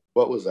like,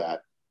 what was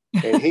that?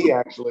 And he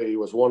actually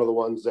was one of the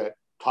ones that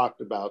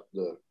talked about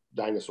the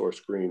dinosaur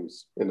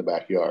screams in the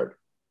backyard.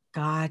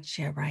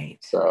 Gotcha. Right.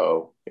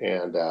 So,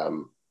 and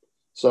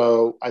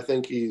so I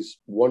think he's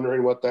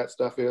wondering what that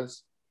stuff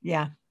is.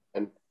 Yeah.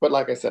 But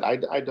like I said,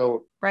 I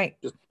don't. Right.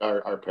 Just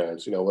our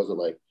parents, wasn't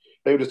like,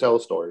 they would just tell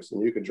the stories,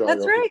 and you could draw.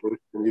 That's right.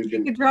 You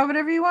can draw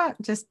whatever you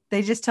want.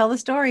 They just tell the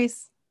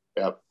stories.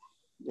 Yep.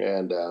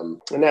 And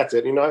that's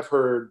it. I've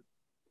heard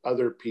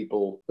other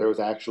people. There was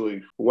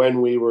actually,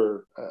 when we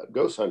were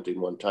ghost hunting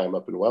one time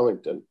up in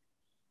Wellington.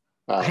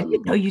 I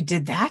didn't know you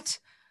did that.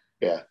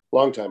 Yeah,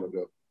 long time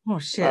ago. Oh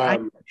shit! I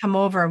come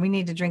over and we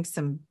need to drink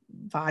some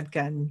vodka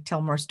and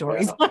tell more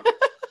stories.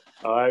 Yeah.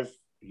 Oh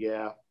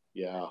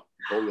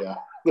yeah.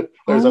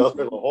 There's a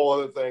whole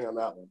other thing on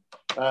that one.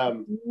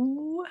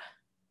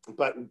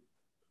 But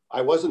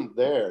I wasn't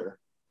there.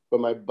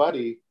 But my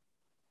buddy,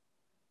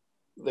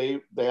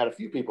 they had a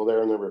few people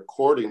there, and they're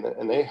recording it,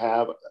 and they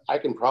have. I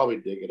can probably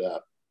dig it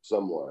up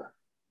somewhere,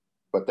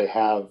 but they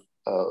have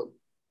the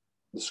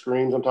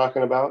screams I'm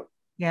talking about.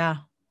 Yeah,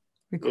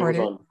 recorded.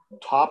 It was on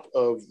top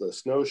of the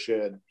snow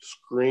shed,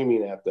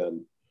 screaming at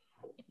them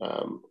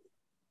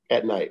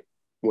at night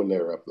when they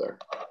were up there.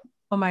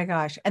 Oh my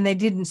gosh. And they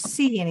didn't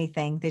see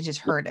anything. They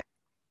just heard it.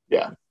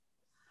 Yeah.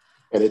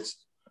 And it's,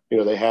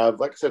 they have,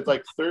 like I said,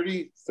 like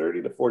 30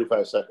 to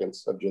 45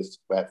 seconds of just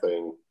that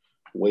thing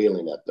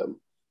wailing at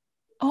them.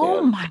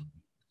 Oh my.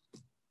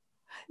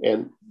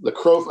 And the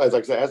crow, as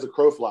I said, as the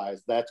crow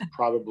flies, that's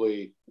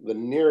probably the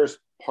nearest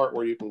part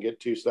where you can get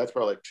to. So that's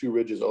probably like 2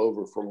 ridges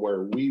over from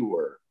where we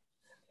were.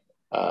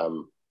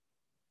 And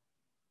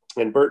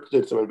Bert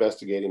did some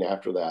investigating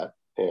after that.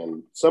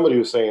 And somebody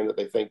was saying that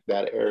they think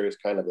that area is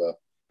kind of a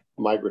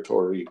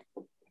migratory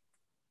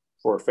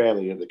for a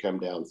family to come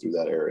down through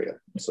that area.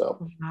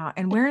 So, wow.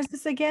 And where is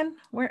this again?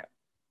 Where?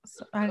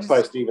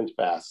 By Stevens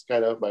Pass,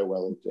 kind of by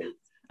Wellington.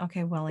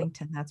 Okay,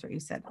 Wellington. That's what you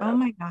said. Yeah. Oh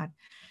my God.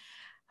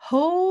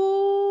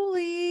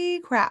 Holy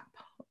crap.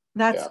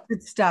 That's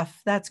good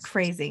stuff. That's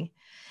crazy.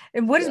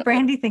 And what does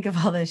Brandy think of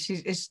all this?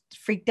 She's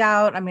freaked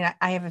out. I mean,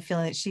 I have a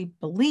feeling that she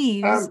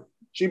believes.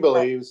 She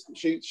believes.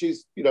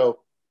 She's,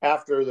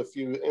 after the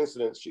few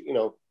incidents, she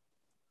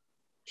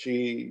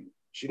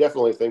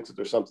definitely thinks that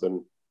there's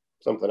something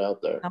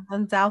out there.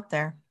 Something's out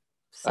there.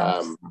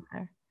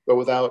 But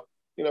without,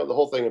 the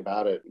whole thing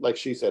about it, like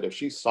she said, if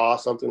she saw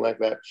something like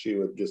that, she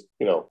would just,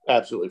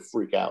 absolutely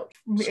freak out.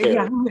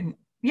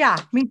 Yeah,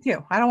 me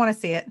too. I don't want to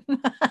see it.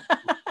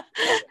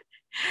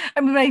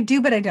 I mean, I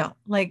do, but I don't.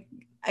 Like,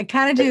 I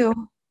kind of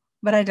do,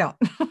 but I don't.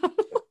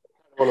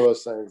 One of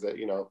those things that,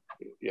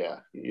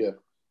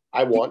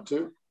 I want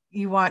to.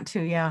 You want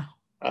to, yeah.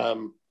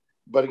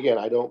 But again,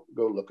 I don't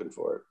go looking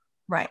for it.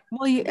 Right.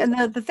 Well,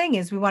 and the thing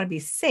is, we want to be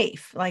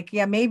safe. Like,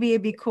 maybe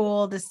it'd be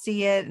cool to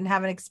see it and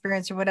have an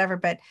experience or whatever,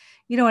 but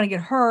you don't want to get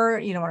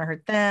hurt. You don't want to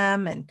hurt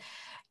them. And,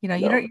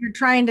 you're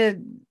trying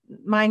to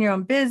mind your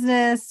own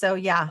business. So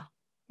yeah.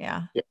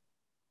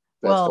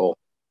 Well, cool.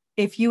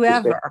 If you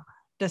ever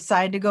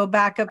decide to go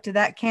back up to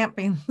that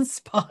camping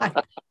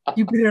spot,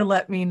 you better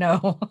let me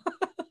know.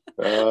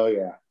 Oh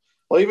yeah.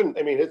 Well, even,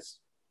 it's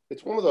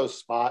one of those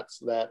spots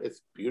that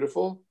it's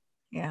beautiful.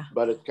 Yeah.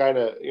 But it's kind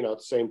of, at the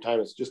same time,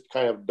 it's just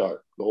kind of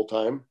dark the whole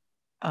time.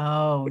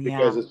 Oh,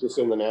 because it's just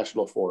in the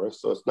national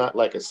forest. So it's not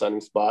like a sunny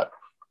spot.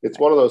 It's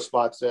one of those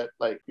spots that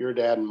like your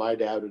dad and my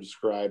dad would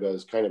describe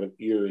as kind of an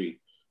eerie,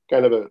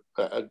 kind of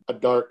a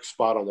dark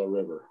spot on the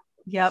river.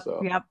 Yep.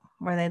 So. Yep.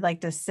 Where they'd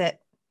like to sit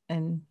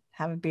and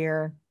have a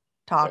beer,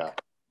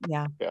 talk.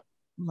 Yeah.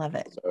 Love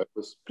it. So it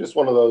was just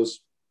one of those,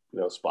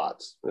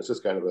 spots. It's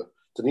just kind of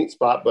it's a neat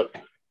spot, but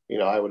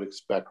I would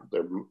expect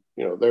there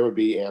would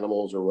be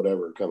animals or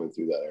whatever coming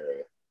through that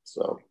area.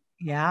 So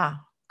yeah,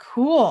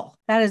 cool.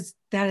 That is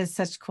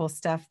such cool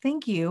stuff.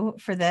 Thank you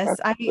for this.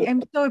 I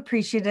am so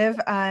appreciative.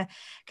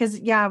 Because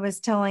I was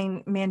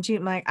telling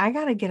Manjit, like, I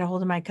got to get a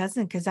hold of my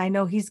cousin because I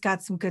know he's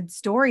got some good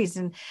stories,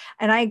 and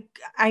I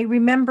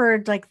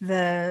remembered like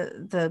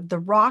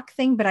the rock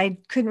thing, but I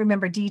couldn't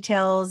remember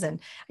details,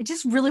 and I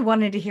just really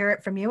wanted to hear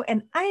it from you.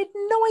 And I had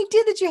no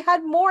idea that you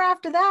had more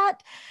after that.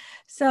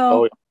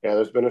 So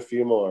there's been a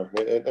few more,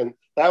 and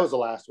that was the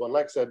last one.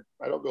 Like I said,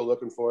 I don't go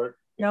looking for it.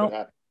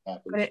 No,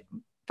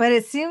 but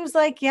it seems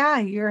like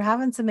you're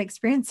having some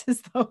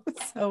experiences though.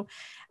 So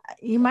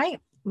you might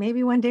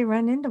maybe one day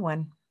run into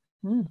one.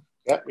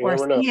 Yeah, you or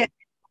never know.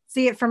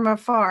 See it from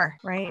afar,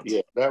 right?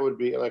 Yeah, that would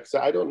be, like I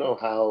said, I don't know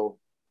how.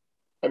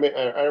 I mean,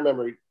 I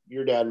remember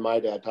your dad and my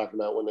dad talking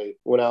about when they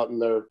went out in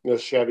their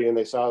Chevy and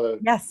they saw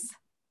I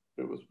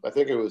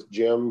think it was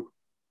Jim.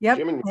 Yep.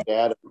 Jim and your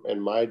dad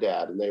and my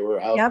dad, and they were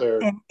out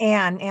there. And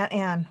Aunt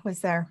Ann was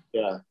there.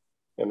 Yeah.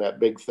 And that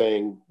big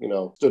thing,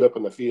 stood up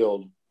in the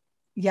field.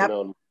 Yep.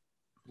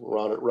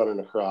 Running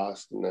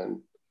across. And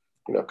then,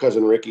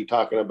 cousin Ricky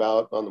talking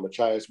about on the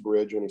Machias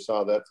Bridge when he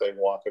saw that thing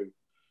walking,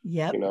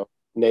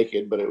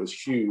 naked, but it was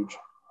huge.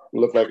 It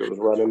looked like it was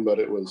running, but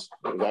it was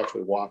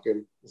actually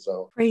walking.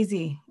 So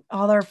crazy.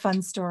 All our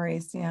fun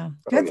stories. Yeah.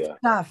 Good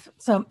stuff.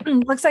 So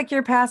looks like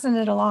you're passing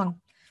it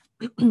along.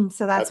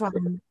 So that's why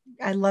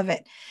I love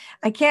it.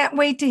 I can't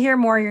wait to hear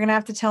more. You're going to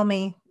have to tell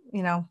me,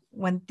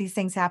 when these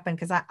things happen,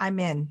 because I'm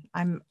in.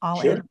 I'm all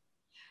in.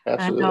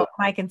 Absolutely. I know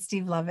Mike and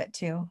Steve love it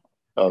too.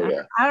 Oh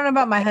yeah. I don't know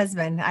about my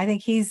husband. I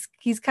think he's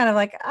kind of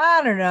like,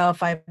 I don't know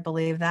if I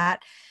believe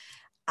that.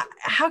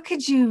 How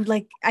could you,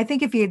 I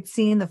think if you had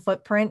seen the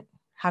footprint,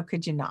 how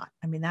could you not?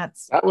 I mean, that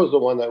was the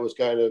one that was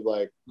kind of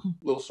like a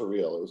little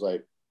surreal. It was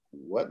like,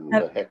 what in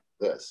the heck is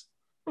this?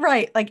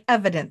 Right. Like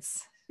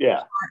evidence.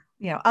 Yeah.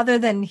 Other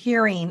than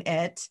hearing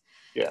it.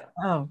 Yeah.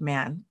 Oh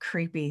man,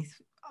 creepy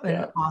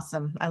and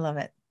awesome. I love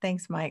it.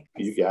 Thanks, Mike.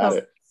 You got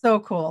it. So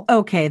cool.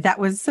 Okay, that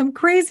was some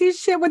crazy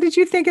shit. What did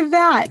you think of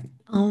that?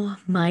 Oh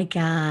my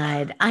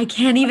God. I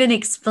can't even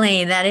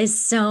explain. That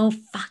is so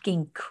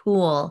fucking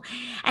cool.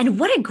 And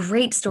what a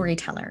great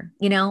storyteller.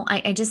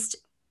 I just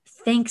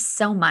thanks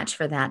so much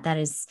for that. That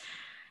is.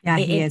 Yeah,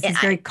 he is. He's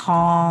very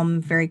calm,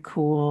 very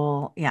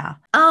cool. Yeah.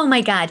 Oh my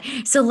God.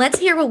 So let's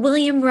hear what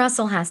William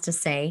Russell has to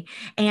say.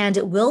 And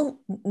we'll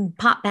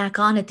pop back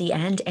on at the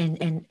end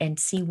and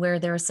see where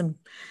there are some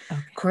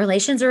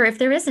correlations or if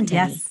there isn't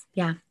any. Yes.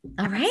 Yeah.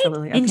 All right.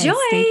 Absolutely. Okay, enjoy.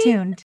 Stay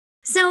tuned.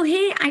 So,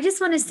 hey, I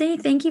just want to say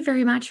thank you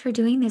very much for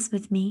doing this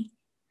with me.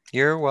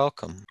 You're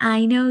welcome.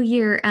 I know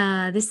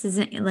this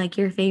isn't like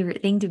your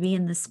favorite thing to be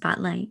in the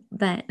spotlight,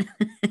 but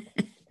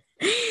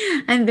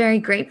I'm very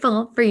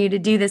grateful for you to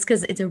do this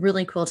because it's a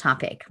really cool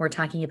topic. We're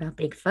talking about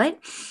Bigfoot,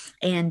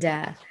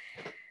 and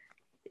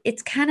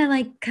it's kind of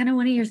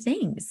one of your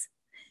things.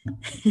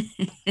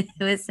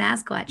 With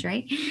Sasquatch,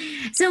 right?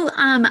 So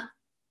I'm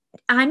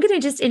going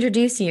to just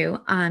introduce you.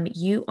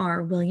 You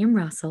are William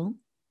Russell.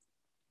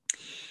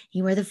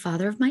 You are the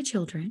father of my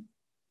children.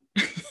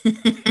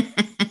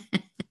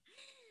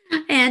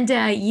 And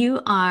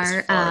you are,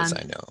 as far as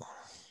I know.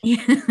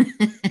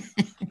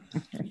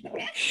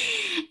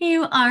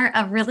 You are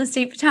a real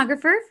estate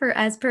photographer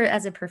as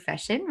a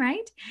profession,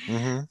 right?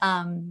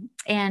 Mm-hmm.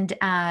 And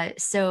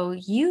so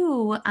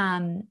you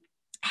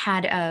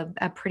had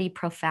a pretty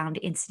profound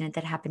incident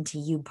that happened to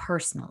you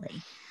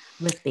personally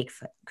with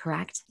Bigfoot,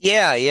 correct?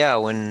 Yeah.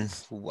 When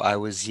I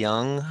was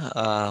young,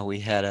 we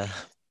had a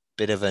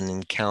bit of an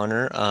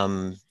encounter.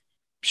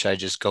 Should I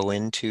just go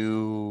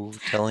into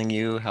telling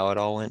you how it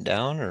all went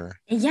down, or?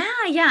 Yeah.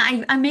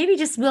 I maybe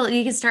just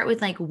you can start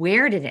with like,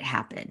 where did it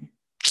happen?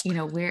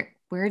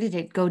 Where did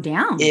it go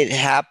down? It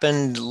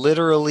happened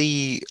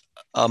literally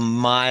a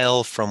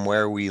mile from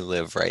where we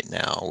live right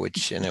now,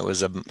 and it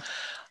was a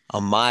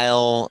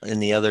mile in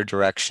the other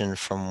direction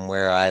from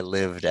where I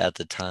lived at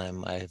the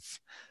time. I've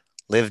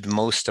lived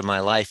most of my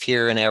life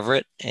here in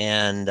Everett,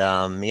 and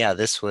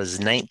this was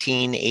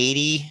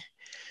 1980.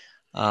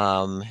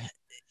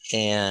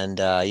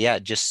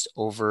 Just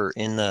over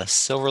in the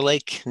Silver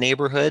Lake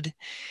neighborhood,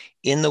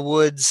 in the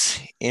woods,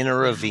 in a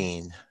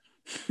ravine.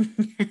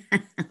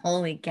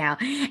 Holy cow.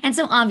 And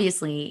so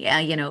obviously,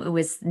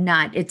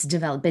 it's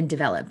been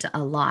developed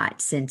a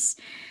lot since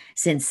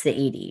the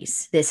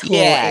 80s, this whole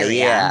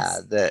area.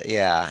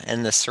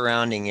 And the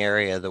surrounding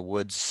area, the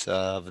woods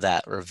of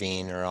that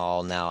ravine are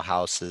all now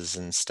houses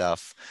and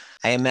stuff.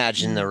 I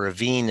imagine the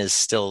ravine is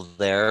still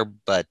there,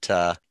 but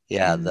the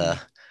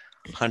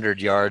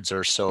 100 yards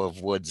or so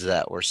of woods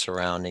that were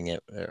surrounding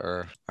it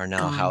are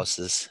now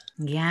houses.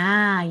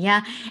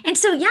 Yeah. And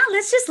so,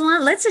 let's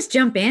just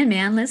jump in,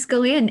 man. Let's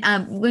go in.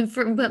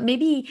 But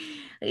maybe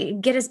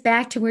get us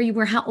back to where you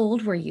were. How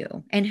old were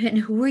you, and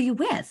who were you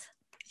with?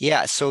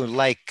 Yeah, so it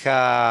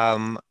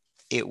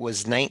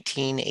was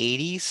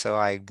 1980, so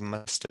I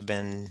must have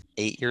been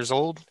 8 years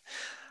old.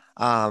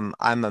 I'm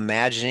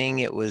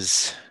imagining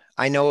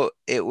I know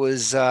it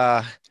was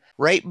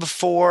right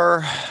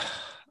before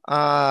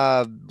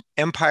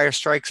Empire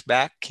Strikes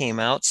Back came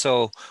out.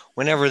 So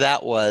whenever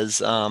that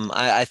was,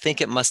 I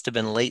think it must have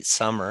been late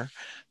summer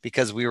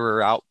because we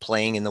were out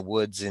playing in the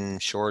woods in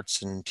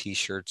shorts and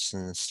t-shirts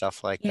and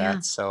stuff like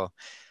that. So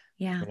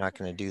we're not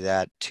going to do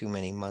that too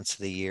many months of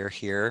the year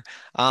here.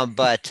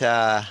 But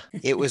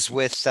it was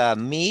with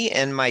me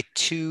and my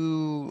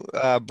two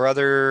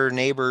brother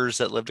neighbors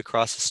that lived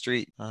across the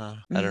street. I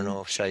don't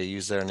know. Should I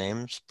use their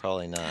names?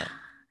 Probably not.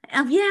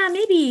 Yeah,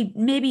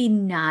 maybe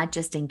not,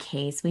 just in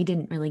case. We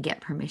didn't really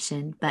get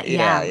permission, but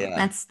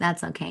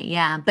that's okay.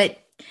 Yeah, but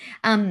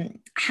by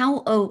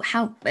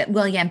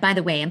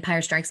the way,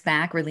 Empire Strikes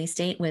Back release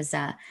date was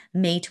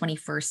May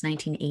 21st,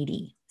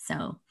 1980.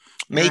 So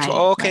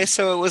okay,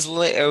 so it was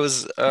late. It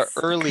was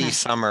early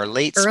summer,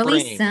 late spring.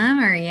 Early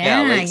summer,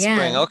 yeah, late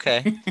spring.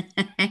 Okay.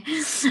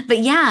 But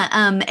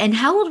and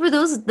how old were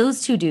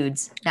those two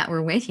dudes that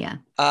were with you?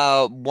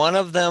 One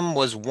of them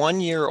was 1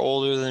 year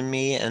older than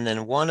me, and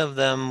then one of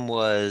them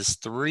was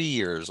 3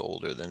 years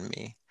older than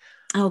me.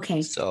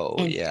 Okay. So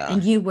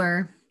and you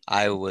were?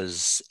 I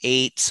was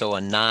 8, so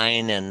a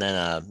 9, and then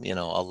a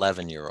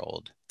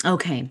 11-year-old.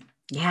 Okay,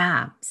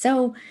 yeah.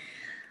 So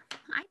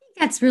I think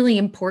that's really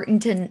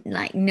important to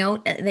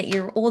note that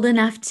you're old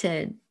enough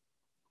to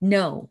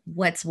know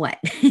what's what.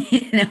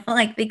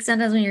 I think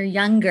sometimes when you're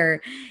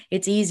younger,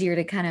 it's easier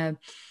to kind of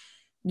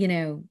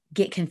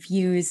get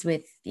confused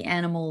with the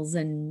animals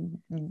and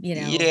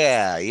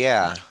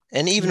Yeah.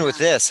 And even with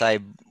this, I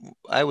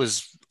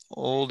was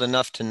old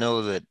enough to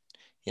know that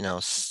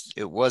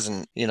it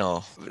wasn't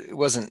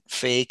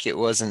fake. It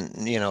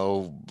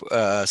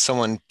wasn't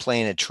someone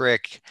playing a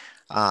trick.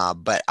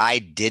 But I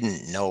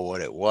didn't know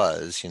what it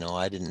was.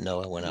 I didn't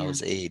know when I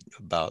was 8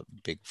 about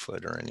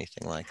Bigfoot or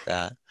anything like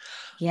that.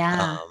 It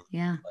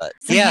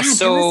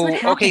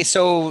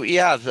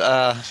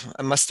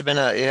must have been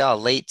a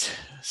late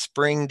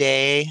spring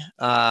day.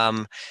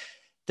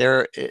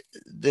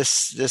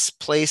 This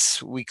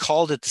place, we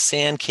called it the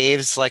Sand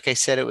Caves. Like I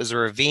said, it was a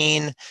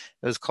ravine.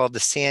 It was called the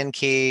Sand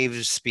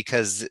Caves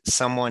because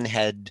someone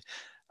had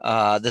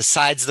the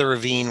sides of the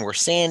ravine were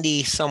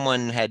sandy.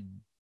 Someone had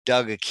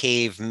dug a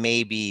cave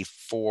maybe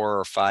 4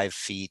 or 5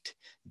 feet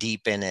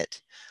deep in it.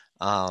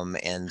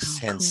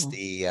 Hence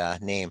the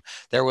name.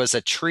 There was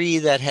a tree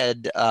that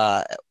had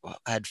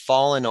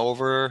fallen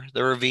over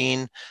the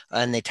ravine,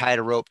 and they tied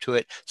a rope to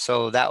it.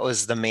 So that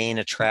was the main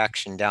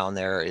attraction down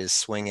there, is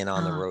swinging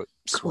on the rope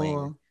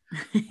swing.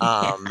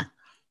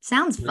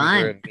 Sounds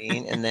fun.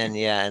 Ravine. And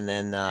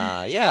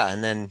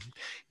then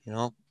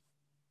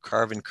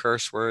carving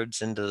curse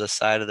words into the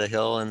side of the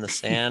hill in the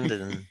sand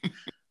and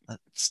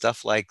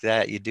stuff like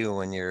that you do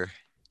when you're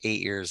 8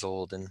 years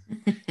old. And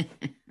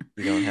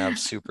We don't have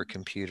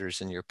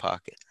supercomputers in your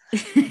pocket.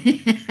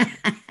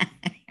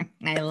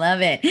 I love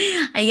it.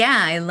 Yeah,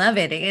 I love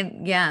it.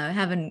 And yeah,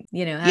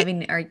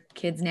 having our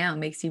kids now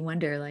makes you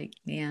wonder, like,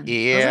 man,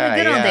 those are the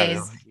good old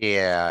days.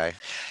 Yeah.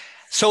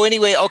 So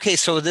anyway, okay,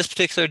 so this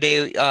particular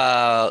day,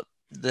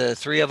 the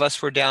three of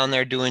us were down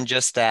there doing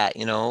just that,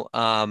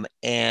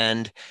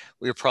 and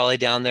we were probably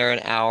down there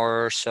an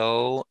hour or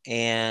so,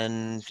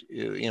 and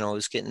it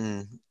was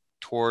getting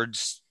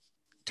towards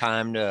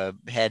time to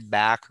head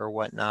back or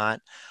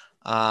whatnot.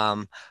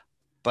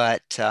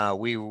 But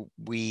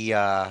we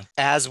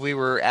as we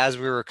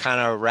were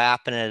kind of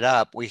wrapping it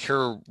up, we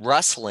hear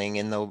rustling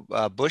in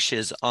the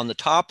bushes on the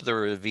top of the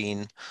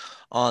ravine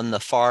on the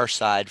far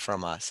side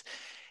from us.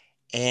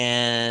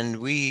 And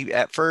we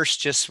at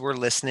first just were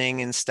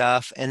listening and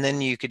stuff, and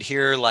then you could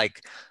hear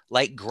like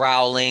light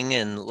growling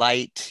and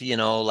light,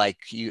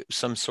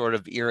 some sort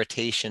of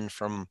irritation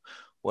from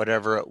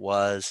whatever it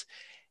was.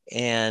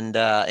 And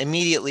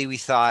immediately we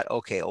thought,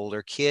 okay,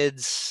 older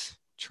kids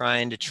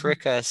trying to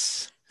trick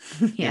us.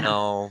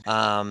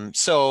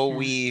 So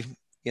we,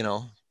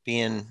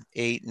 being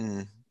 8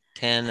 and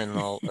 10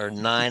 or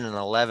 9 and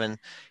 11,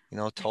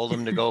 told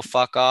them to go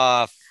fuck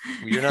off.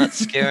 You're not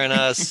scaring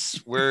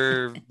us.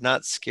 We're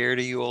not scared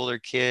of you older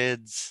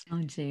kids.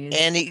 Oh, geez.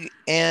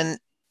 And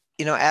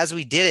as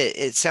we did it,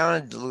 it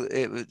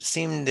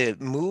seemed to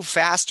move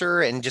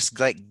faster and just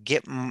like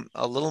get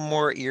a little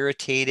more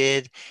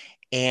irritated.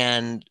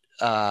 And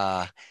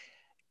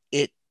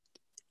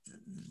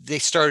they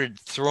started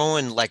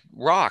throwing like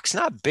rocks,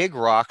 not big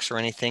rocks or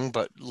anything,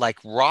 but like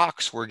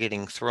rocks were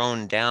getting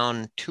thrown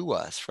down to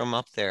us from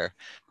up there.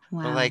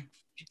 Wow. We're like,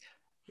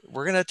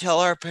 we're going to tell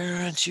our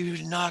parents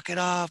you knock it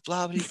off,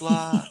 blah, blah,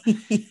 blah.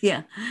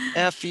 Yeah.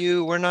 F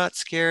you. We're not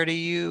scared of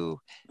you.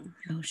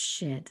 Oh,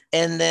 shit.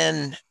 And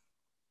then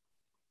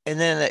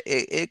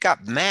it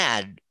got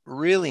mad,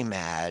 really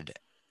mad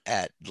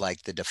at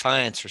like the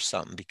defiance or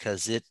something,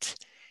 because it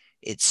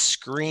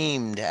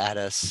screamed at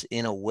us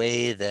in a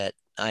way that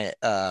I've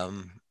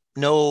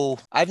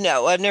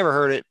never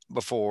heard it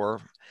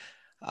before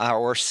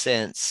or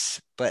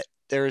since, but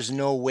there's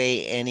no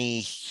way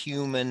any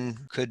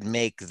human could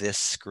make this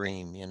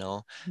scream,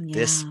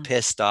 this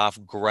pissed off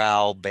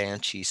growl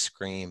banshee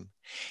scream.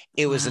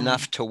 It was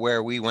enough to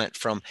where we went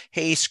from,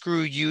 hey,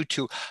 screw you,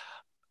 to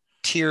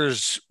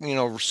tears,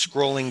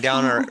 scrolling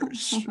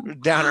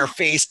down our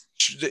face,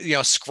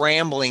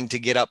 scrambling to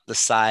get up the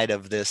side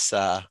of this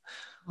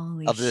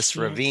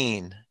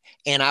ravine.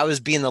 And I was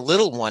being the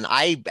little one.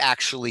 I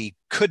actually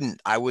couldn't.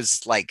 I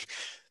was like,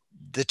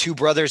 the two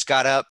brothers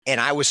got up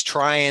and I was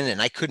trying and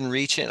I couldn't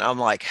reach it. And I'm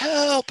like,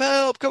 help,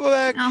 come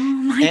back. Oh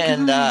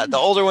my God. The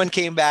older one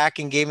came back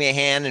and gave me a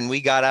hand, and we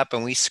got up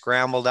and we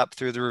scrambled up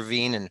through the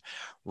ravine and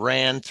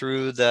ran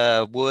through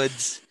the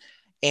woods.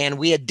 And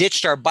we had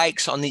ditched our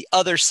bikes on the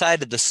other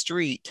side of the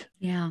street.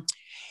 Yeah.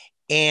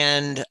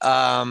 And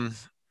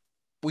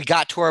we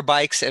got to our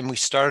bikes and we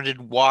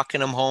started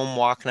walking them home,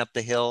 walking up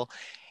the hill.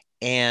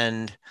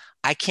 And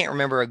I can't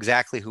remember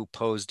exactly who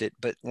posed it,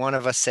 but one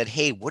of us said,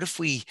 hey, what if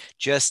we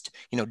just,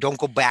 don't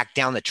go back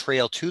down the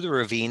trail to the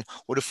ravine?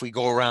 What if we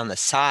go around the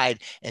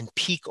side and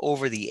peek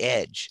over the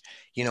edge,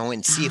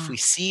 and see if we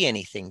see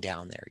anything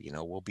down there?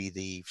 We'll be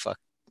the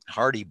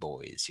Hardy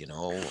Boys,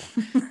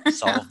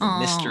 solve the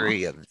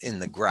mystery in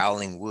the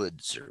growling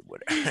woods or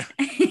whatever.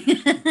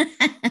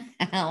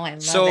 Oh, I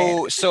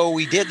love it. So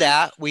we did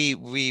that. We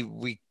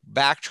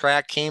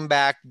backtracked, came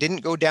back,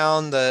 didn't go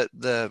down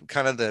the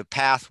kind of the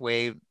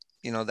pathway,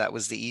 that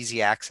was the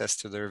easy access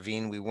to the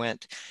ravine. We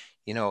went,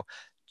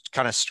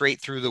 kind of straight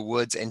through the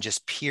woods and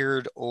just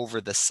peered over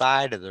the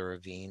side of the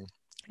ravine.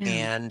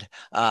 And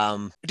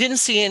didn't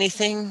see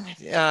anything,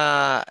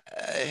 and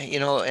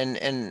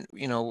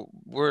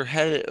we're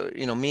headed,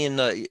 me and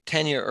the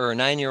 10-year or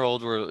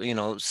 9-year-old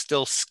were,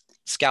 still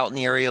scouting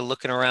the area,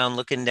 looking around,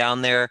 looking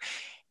down there.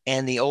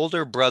 And the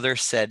older brother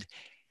said,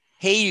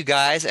 hey, you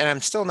guys, and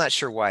I'm still not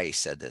sure why he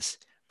said this,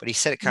 but he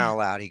said it kind of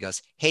loud. He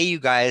goes, hey, you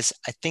guys,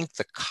 I think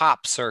the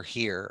cops are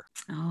here.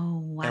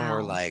 Oh, wow. And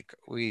we're like,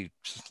 we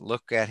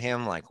look at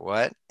him like,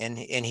 what? And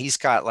he's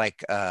got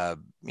like,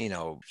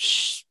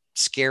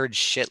 scared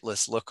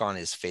shitless look on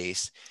his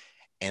face.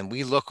 And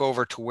we look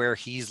over to where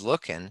he's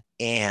looking,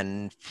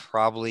 and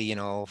probably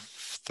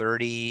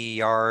 30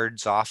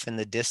 yards off in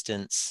the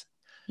distance,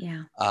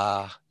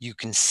 you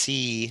can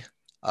see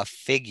a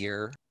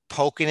figure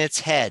poking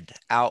its head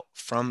out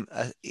from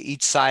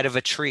each side of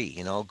a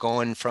tree,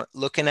 going from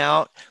looking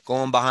out,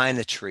 going behind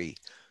the tree,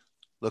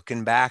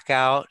 looking back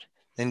out,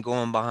 then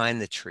going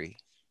behind the tree.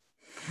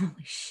 Holy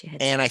shit.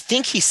 And I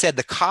think he said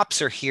the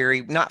cops are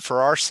here, not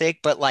for our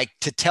sake, but like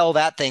to tell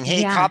that thing,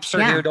 hey, cops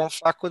are here, don't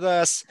fuck with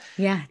us.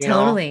 Yeah,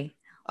 totally.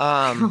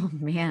 Oh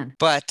man.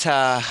 But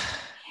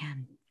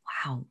man,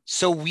 wow.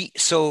 So we'd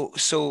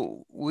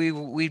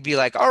be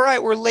like, all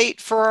right, we're late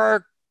for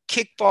our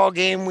kickball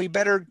game. We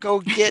better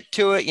go get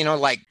to it,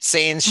 like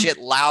saying shit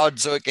loud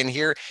so it can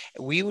hear.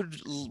 We would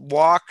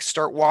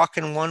start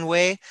walking one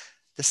way.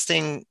 This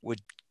thing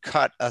would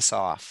cut us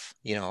off,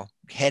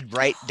 head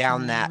right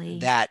down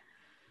that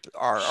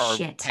our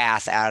Shit.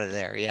 path out of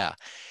there. Yeah.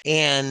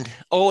 And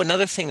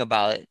another thing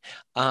about it,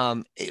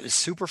 it was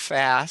super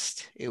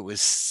fast. It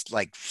was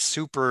like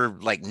super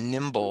like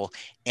nimble,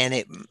 and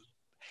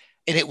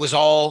it was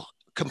all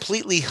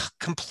completely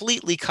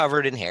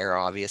covered in hair,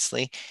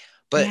 obviously,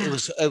 but Yeah.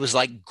 it was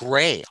like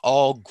gray,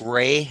 all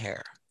gray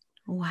hair,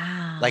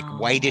 like Wow.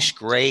 whitish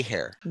gray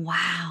hair.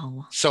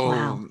 Wow. So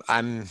Wow.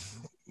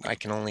 I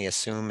can only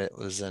assume it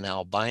was an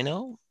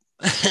albino.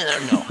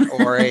 No,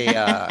 or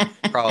a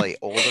probably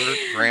older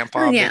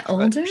grandpa Yeah, Bigfoot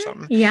older? or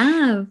something.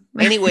 Yeah.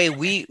 Anyway,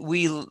 we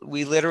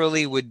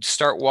literally would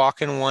start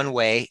walking one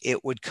way,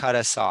 it would cut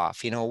us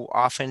off,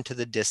 off into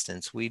the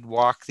distance. We'd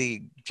walk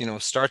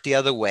start the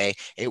other way,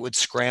 it would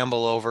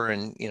scramble over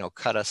and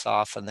cut us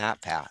off on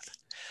that path.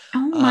 Oh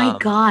my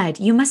God.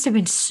 You must have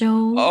been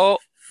so Oh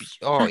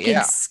fucking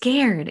yeah.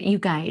 scared, you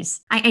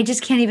guys. I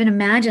just can't even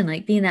imagine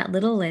like being that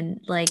little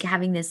and like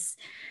having this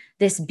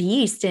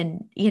beast,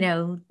 and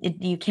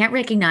you can't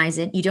recognize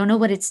it. You don't know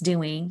what it's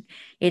doing.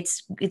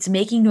 It's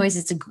making noise.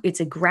 It's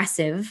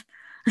aggressive.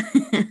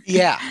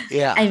 Yeah,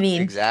 I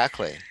mean,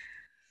 exactly.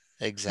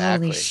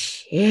 holy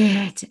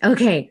shit.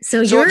 Okay,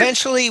 so So you're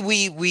eventually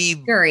we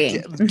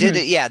scurrying. did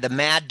it. Yeah, the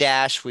mad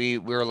dash. We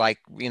were like,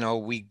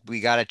 we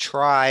got to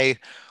try.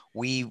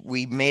 We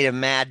made a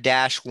mad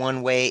dash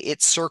one way.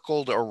 It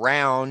circled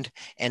around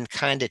and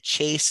kind of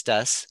chased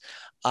us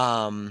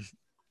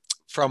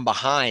from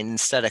behind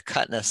instead of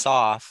cutting us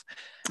off.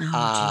 Oh,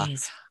 Uh,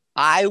 geez.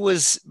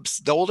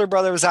 the older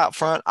brother was out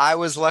front. I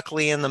was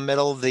luckily in the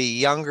middle. The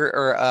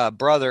younger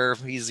brother,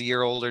 he's a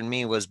year older than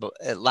me, was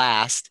at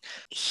last.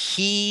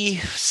 He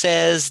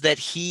says that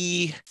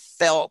he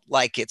felt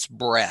like its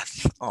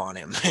breath on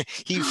him.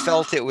 He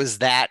felt it was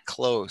that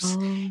close.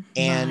 Oh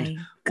And my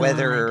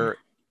whether God.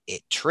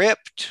 it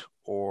tripped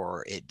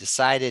or it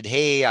decided,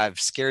 hey, I've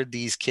scared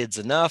these kids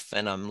enough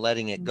and I'm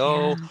letting it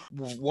go.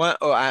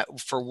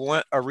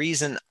 For a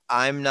reason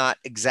I'm not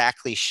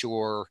exactly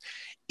sure,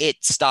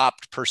 it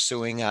stopped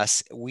pursuing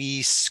us.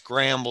 We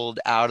scrambled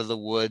out of the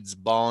woods,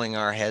 bawling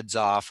our heads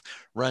off,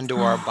 run to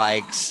our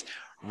bikes,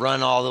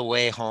 run all the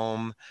way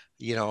home,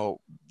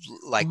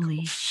 like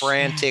Holy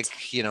frantic,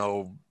 shit.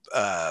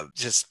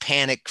 just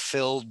panic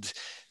filled,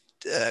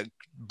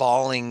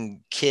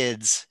 bawling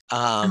kids.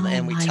 Oh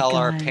And we my tell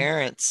our God.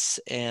 parents,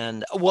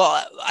 and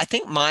well, I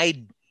think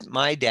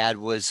my dad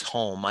was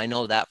home. I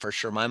know that for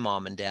sure. My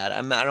mom and dad.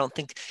 I don't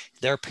think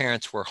their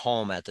parents were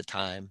home at the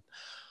time.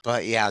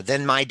 But yeah,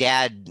 then my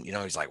dad,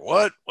 he's like,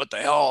 what the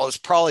hell? It's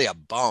probably a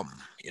bum,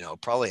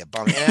 probably a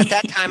bum. And at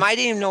that time, I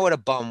didn't even know what a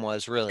bum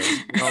was really.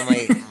 I'm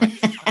like,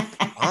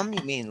 bum?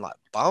 You mean like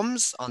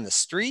bums on the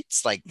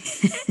streets? Like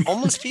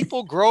homeless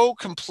people grow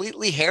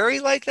completely hairy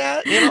like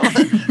that? No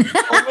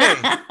way.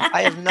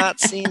 I have not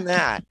seen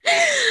that.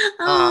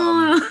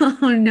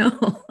 Oh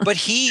no. But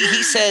he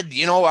said,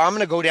 I'm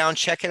gonna go down,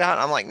 check it out.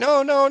 I'm like,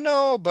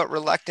 no, but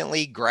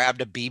reluctantly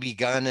grabbed a BB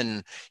gun,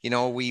 and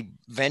we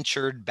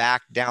ventured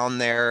back down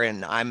there,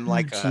 and I'm Oh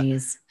like a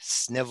geez.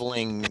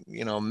 sniveling,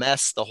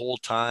 mess the whole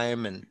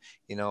time, and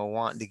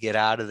wanting to get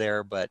out of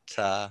there.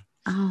 Oh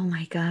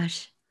my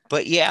gosh.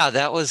 But yeah,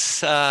 that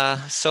was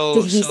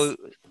Did he so.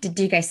 did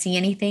you guys see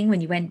anything when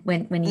you went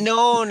when you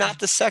No, not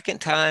the second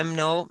time.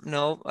 No.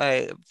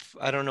 I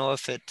don't know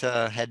if it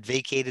had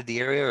vacated the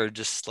area or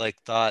just like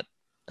thought,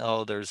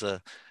 oh, there's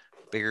a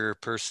bigger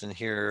person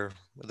here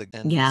with a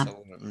gun, Yeah.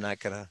 so I'm not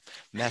gonna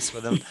mess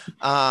with them.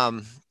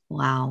 Um,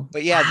 Wow.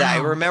 but yeah, I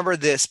Wow. remember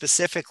this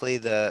specifically,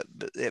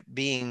 it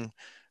being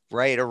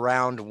right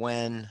around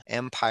when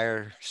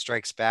Empire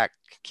Strikes Back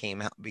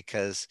came out,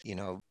 because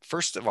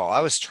first of all, I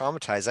was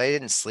traumatized. I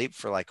didn't sleep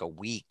for like a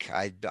week.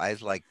 I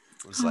like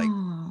was like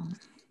Oh.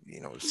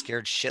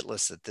 scared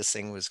shitless that this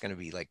thing was going to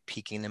be like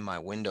peeking in my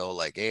window,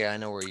 like, hey, I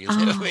know where you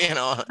live,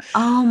 Oh.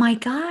 Oh my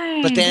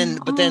God. but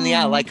then,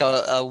 yeah, Oh. like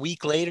a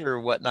week later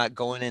or whatnot,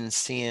 going and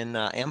seeing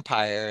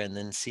Empire, and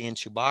then seeing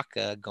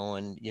Chewbacca,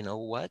 going, you know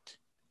what?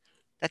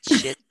 That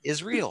shit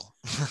is real.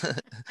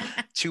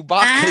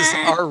 Chewbacca's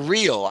are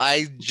real.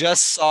 I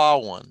just saw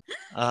one.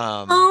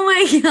 Oh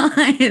my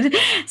God.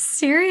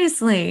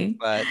 Seriously.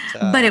 But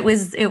But it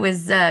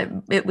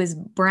was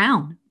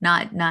brown,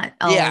 not yeah,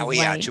 all well,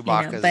 yeah, white, but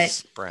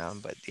Chewbacca's brown,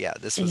 but yeah,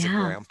 this was a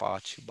yeah. grandpa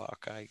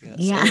Chewbacca, I guess.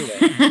 Yeah.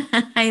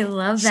 Anyway, I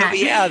love so that.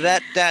 yeah,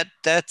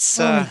 that's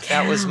Holy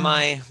that was cow.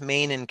 my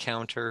main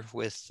encounter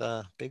with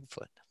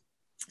Bigfoot.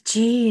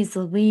 Jeez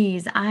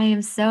Louise, I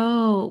am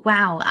so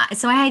wow.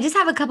 So I just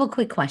have a couple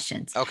quick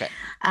questions Okay.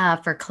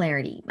 for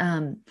clarity.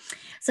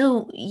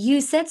 So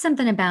you said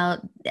something about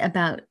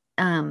the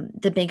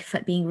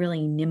Bigfoot being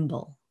really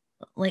nimble.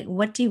 Like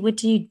what do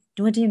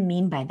you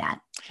mean by that?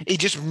 It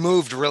just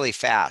moved really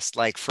fast,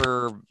 like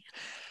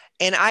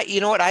and you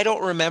know what? I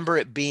don't remember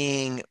it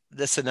being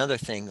this another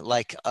thing,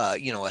 like a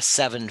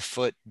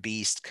 7-foot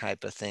beast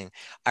type of thing.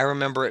 I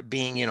remember it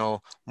being,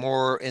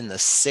 more in the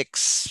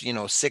 6 to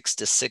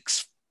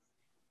 6'2",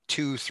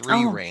 6'3"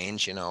 Oh,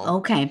 range,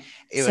 okay.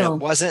 It So,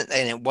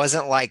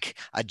 wasn't like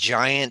a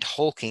giant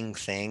hulking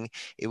thing.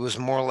 It was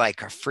more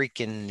like a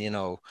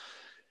freaking,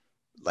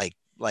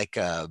 like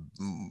a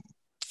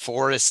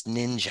forest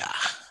ninja,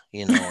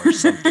 or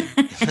something.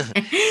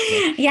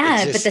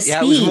 Yeah, but just, the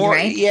yeah, it was speed, more,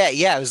 right?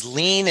 yeah, it was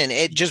lean, and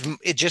it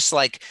just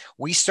like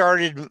we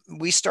started,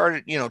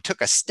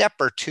 took a step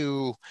or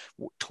two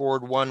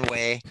toward one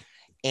way,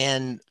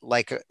 and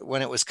like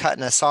when it was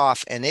cutting us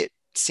off, and it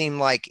seemed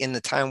like in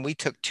the time we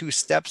took two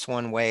steps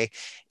one way,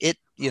 it,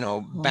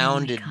 Oh my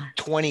bounded God.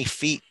 20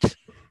 feet,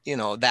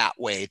 that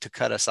way to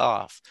cut us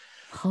off.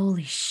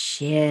 Holy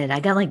shit. I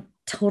got like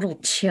total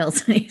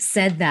chills when you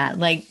said that.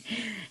 Like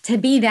to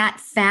be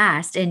that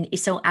fast and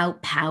so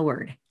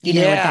outpowered, at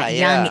Yeah, that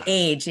young yeah.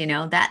 age,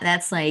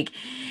 that's like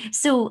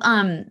so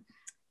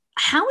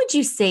how would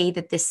you say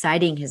that this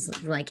sighting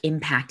has like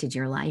impacted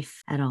your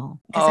life at all?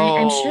 Because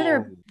I'm sure Oh, there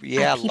are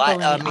yeah. people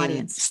in I the mean,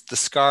 audience. the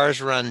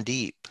scars run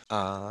deep.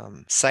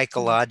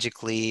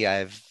 Psychologically,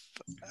 I've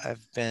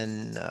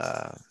been,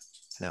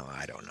 no,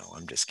 I don't know.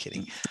 I'm just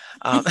kidding.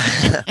 Um,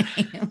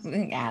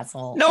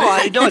 Asshole. no,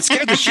 I know it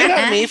scared the shit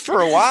out of me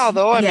for a while,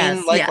 though. I mean,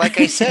 Yes, yeah. like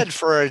I said,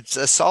 for a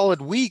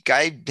solid week,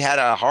 I had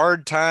a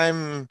hard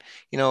time,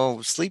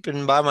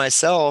 sleeping by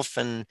myself,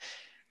 and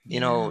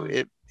Yeah.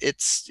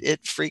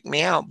 it freaked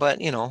me out.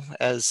 But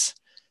as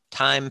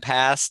time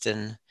passed,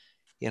 and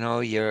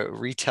you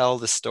retell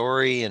the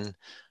story, and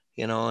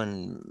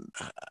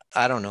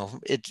I don't know,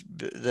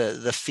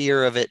 the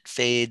fear of it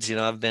fades.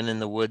 I've been in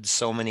the woods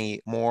so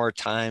many more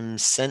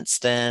times since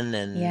then,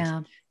 and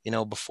Yeah.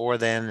 before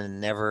then,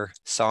 and never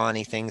saw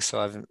anything, so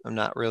I'm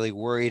not really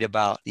worried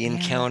about the Yeah.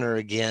 encounter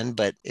again.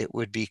 But it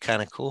would be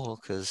kind of cool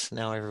because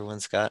now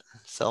everyone's got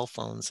cell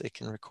phones, they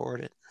can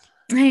record it.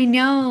 I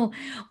know.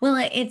 Well,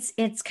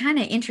 it's kind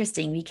of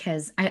interesting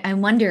because I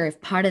wonder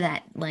if part of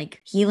that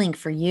like healing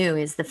for you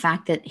is the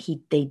fact that he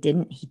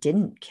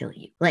didn't kill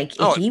you. Like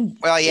if Oh, he,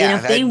 well, yeah,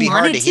 if they it'd be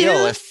hard wanted to heal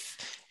to,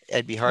 if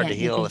it'd be hard yeah, to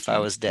you heal can if I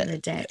kill was the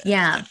dead. dead.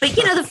 Yeah. But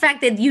the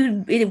fact that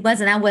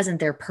that wasn't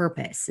their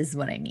purpose is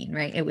what I mean,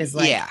 right? It was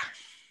like Yeah.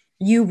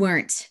 you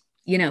weren't,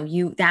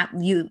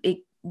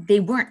 they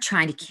weren't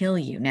trying to kill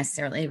you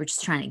necessarily. They were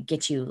just trying to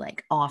get you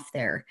like off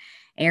their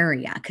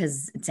area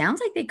because it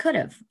sounds like they could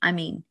have. I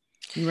mean,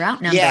 you were Yeah.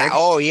 outnumbered.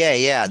 Oh, yeah,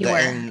 yeah. You were,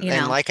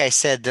 And like I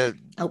said,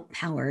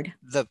 outpowered.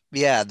 the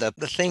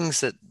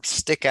things that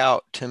stick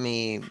out to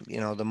me,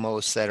 the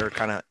most, that are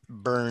kind of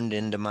burned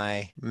into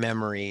my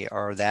memory,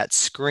 are that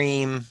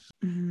scream,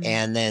 Mhm.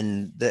 and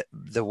then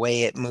the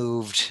way it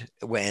moved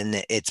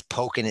when it's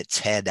poking its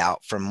head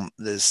out from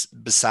this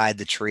beside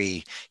the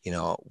tree,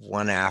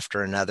 one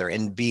after another,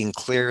 and being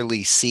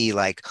clearly see,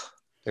 like,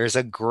 there's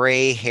a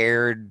gray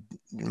haired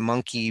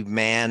monkey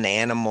man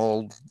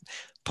animal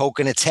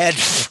poking its head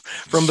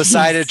from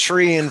beside a Jeez.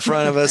 tree in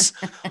front of us.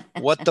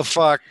 What the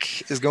fuck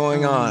is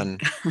going Oh my on?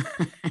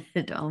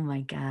 God. Oh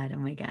my God. Oh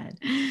my God.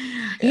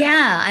 Yeah.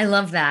 Yeah, I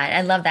love that.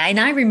 I love that. And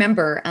I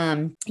remember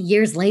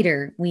years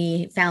later,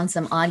 we found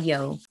some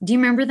audio. Do you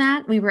remember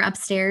that? We were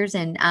upstairs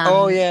and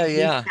Oh, yeah, we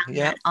yeah, found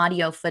yeah, that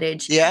audio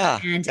footage yeah,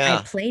 and I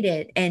yeah. played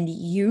it and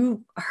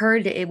you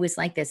heard it was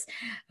like this.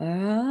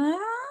 "Ah,"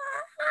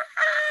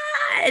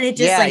 and it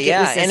just Yeah, like it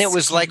yeah. was a And it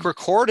was like scream.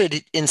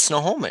 recorded in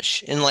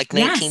Snohomish in like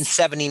Yes.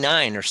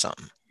 1979 or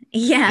something. And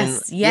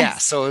Yes. yeah,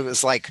 Yes. so it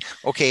was like,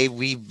 okay,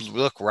 we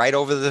look right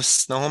over the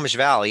Snohomish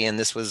Valley, and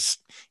this was,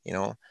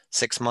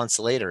 6 months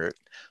later. It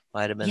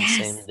might have been the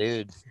same Yes.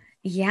 dude.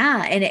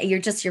 Yeah, and you're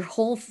just your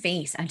whole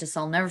face.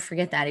 I'll never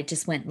forget that. It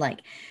just went like,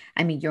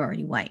 I mean, you're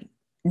already white,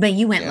 but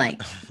you went Yeah.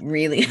 like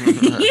really,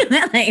 you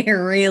went like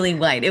really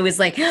white. It was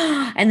like,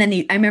 and then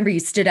I remember you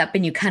stood up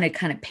and you kind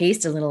of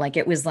paced a little, like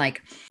it was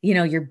like,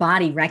 your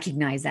body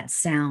recognized that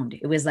sound.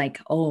 It was like,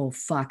 oh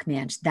fuck,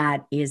 man,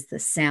 that is the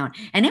sound,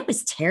 and it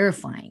was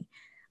terrifying.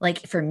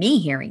 Like for me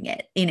hearing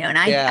it, and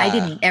I Yeah.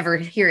 didn't ever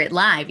hear it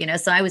live,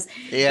 so I was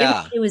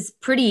Yeah. it was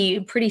pretty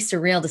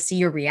surreal to see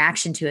your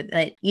reaction to it,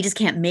 that you just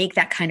can't make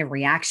that kind of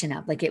reaction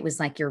up. Like it was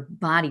like your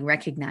body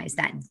recognized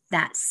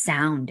that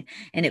sound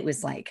and it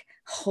was like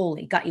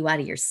holy, got you out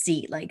of your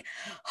seat, like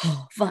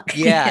oh fuck.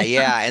 Yeah,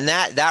 yeah, and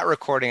that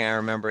recording, I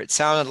remember, it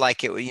sounded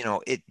like it,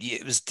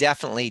 it was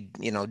definitely,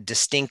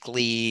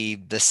 distinctly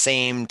the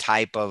same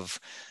type of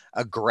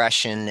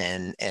aggression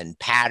and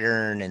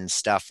pattern and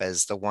stuff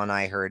as the one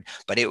I heard,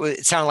 but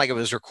it sounded like it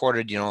was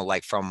recorded,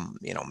 like from,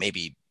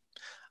 maybe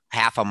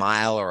half a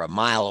mile or a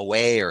mile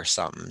away or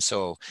something.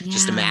 So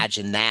just Yeah.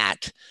 imagine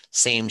that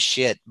same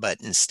shit,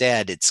 but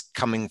instead it's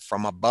coming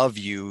from above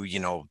you,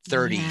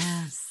 30,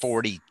 Yes.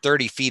 40,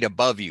 30 feet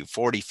above you,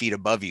 40 feet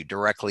above you,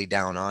 directly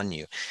down on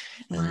you.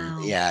 And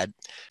Wow. yeah, it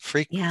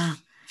Yeah.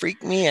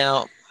 freaked me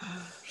out.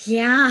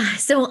 Yeah.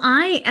 So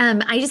I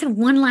just have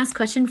one last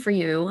question for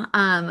you.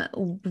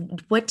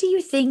 What do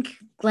you think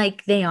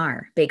like they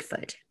are,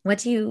 Bigfoot? What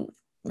do you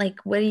like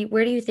where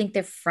do you think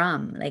they're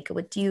from? Like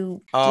what do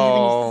you have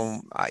any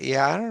Oh,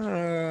 yeah, I don't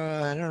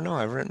know. I don't know.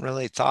 I haven't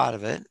really thought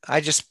of it. I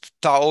just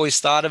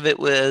always thought of it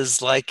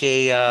was like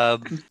a,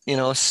 you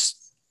know, s-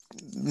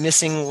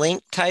 missing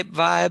link type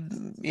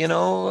vibe,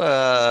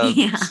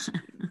 Yeah.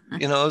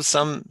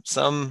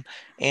 some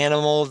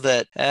animal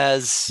that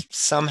has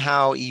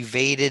somehow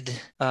evaded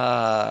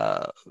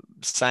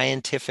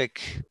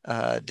scientific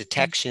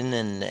detection,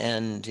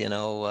 and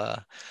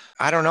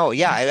I don't know.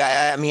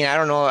 Yeah, I mean, I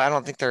don't know. I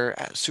don't think they're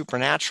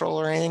supernatural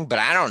or anything, but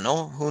I don't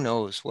know. Who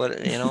knows? What,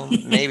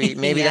 maybe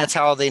Yeah. that's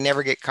how they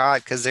never get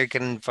caught, because they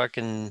can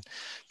fucking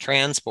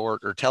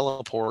transport or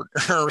teleport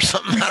or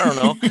something. I don't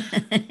know.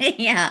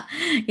 Yeah.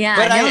 Yeah.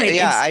 But No,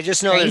 I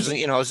just know there's,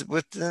 crazy.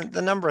 with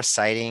the number of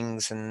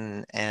sightings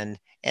and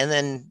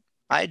then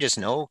I just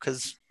know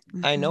because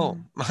I know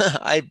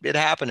Mhm. it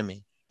happened to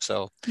me.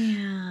 So,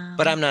 Yeah.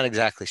 but I'm not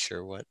exactly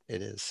sure what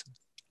it is.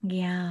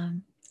 Yeah.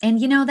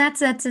 And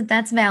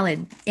that's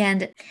valid.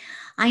 And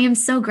I am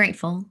so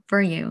grateful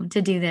for you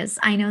to do this.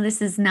 I know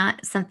this is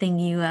not something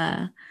you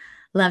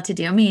love to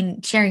do. I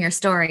mean, sharing your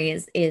story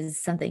is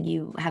something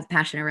you have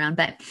passion around,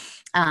 but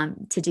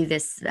to do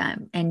this,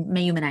 and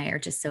Mayum and I are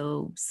just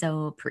so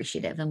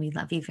appreciative, and we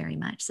love you very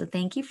much. So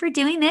thank you for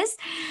doing this.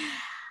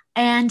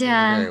 And You're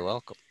very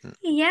welcome.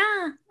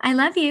 yeah, I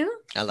love you.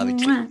 I love you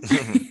too.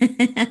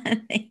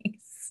 Mwah.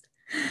 Thanks.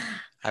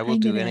 I will I'm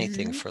do gonna-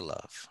 anything for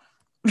love,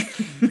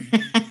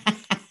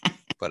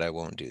 but I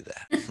won't do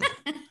that.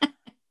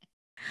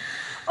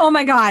 Oh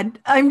my God.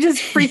 I'm just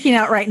freaking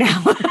out right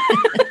now.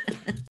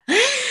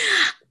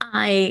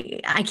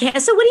 I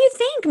can't. So what do you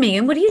think,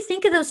 Megan? What do you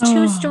think of those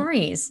two Oh.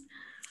 stories?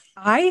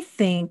 I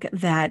think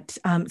that,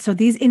 so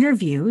these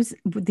interviews,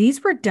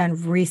 these were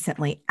done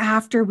recently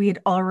after we had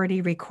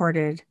already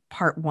recorded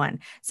part 1.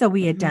 So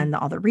we had done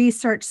all the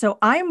research. So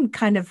I'm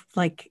kind of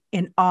like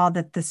in awe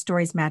that the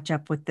stories match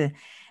up with the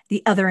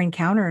other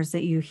encounters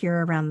that you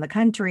hear around the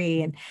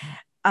country, and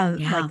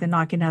like the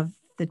knocking of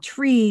the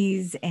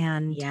trees.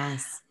 And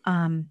Yes.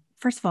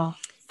 first of all,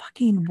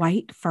 fucking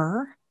white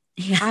fur.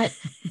 Yeah. That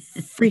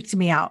freaked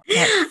me out.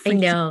 I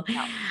know.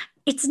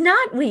 It's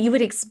not what you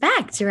would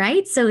expect,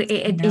 right? So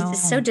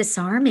it's so No.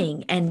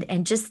 disarming,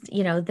 and just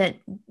that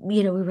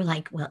we were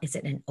like, well, is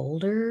it an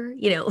older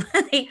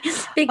like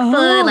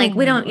Bigfoot? Like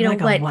we don't like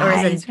a what, or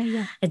is wise-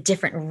 it a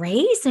different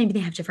race? Maybe they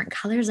have different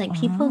colors like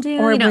people do.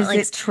 Or was like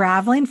it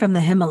traveling from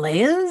the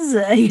Himalayas?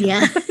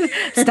 Yeah.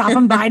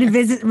 Stopping by to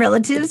visit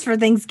relatives for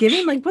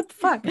Thanksgiving? Like, what the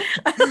fuck?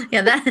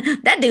 Yeah,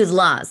 that dude's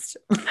lost.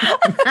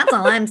 That's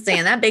all I'm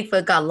saying. That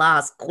Bigfoot got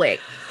lost quick.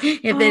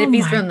 If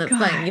he's my from the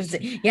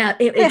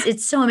gosh.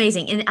 it's so amazing.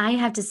 And I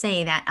have to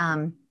say that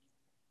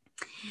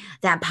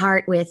that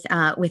part with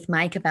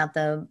Mike about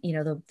the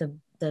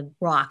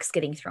rocks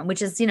getting thrown,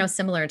 which is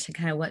similar to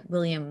kind of what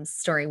William's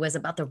story was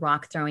about the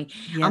rock throwing,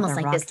 Yeah, almost the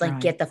like rock this, like throwing.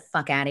 get the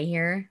fuck out of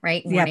here,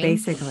 right? Yeah, Warning.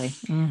 basically.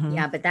 Mhm.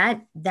 Yeah, but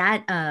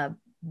that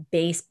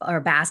baseball or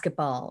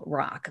basketball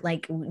rock,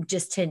 like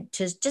just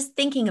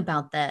thinking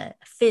about the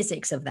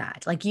physics of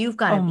that, like you've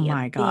got to Oh be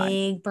my a God.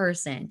 big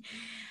person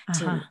Uh-huh.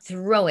 to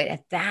throw it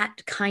at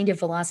that kind of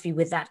velocity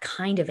with that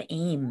kind of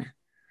aim.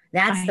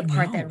 That's I the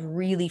part that know.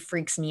 really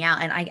freaks me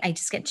out. And I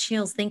just get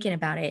chills thinking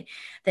about it,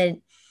 that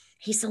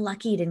he's so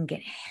lucky he didn't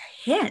get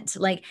hit.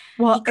 Like,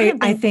 Well, he could have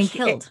I been think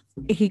killed.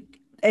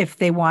 if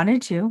they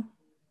wanted to,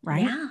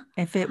 right? Yeah.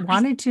 If it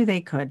wanted to,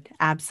 they could.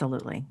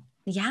 Absolutely.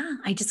 Yeah.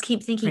 I just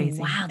keep thinking, Crazy.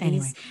 wow,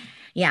 Anyway.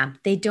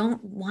 they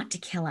don't want to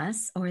kill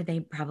us, or they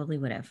probably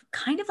would have.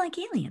 Kind of like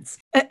aliens.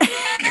 You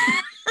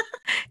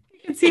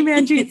can see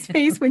Manjeet's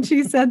face when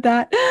she said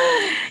that.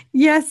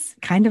 Yes,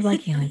 kind of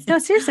like aliens. No,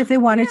 seriously, if they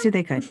wanted to,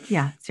 they could.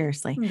 Yeah,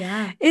 seriously.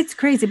 Yeah. It's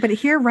crazy. But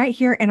right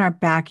here in our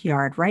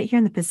backyard, right here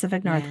in the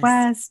Pacific Yes.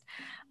 Northwest,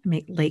 I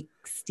mean, Lake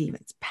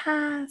Stevens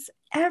Pass,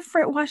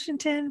 Everett,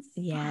 Washington.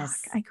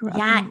 Yes. Fuck, I grew up.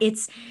 Yeah,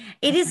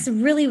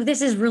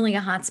 this is really a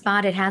hot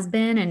spot. It has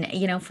been,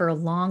 and for a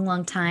long,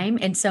 long time.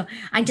 And so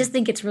I just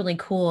think it's really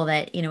cool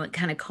that, it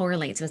kind of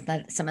correlates with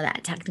some of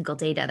that technical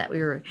data that we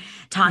were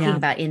talking Yeah.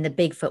 about in the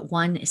Bigfoot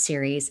 1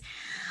 series.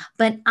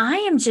 But I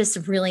am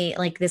just really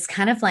like, this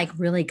kind of like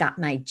really got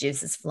my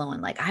juices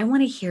flowing. Like, I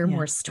want to hear Yeah.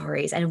 more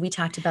stories. And we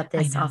talked about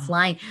this know.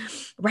 offline,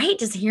 right?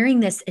 Just hearing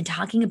this and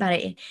talking about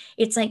it.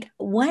 It's like,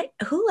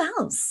 who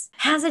else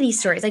has any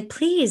stories? Like,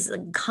 please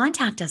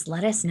contact us.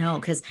 Let us know.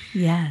 Cause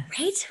Yes.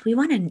 right. We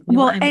want to.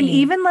 Well, and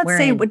even let's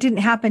say we're in. what didn't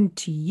happen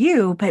to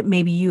you, but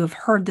maybe you have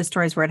heard the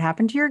stories where it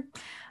happened to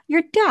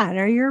your dad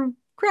or your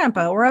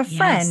grandpa or a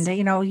friend.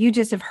 Yes. You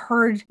just have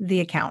heard the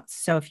accounts.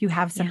 So if you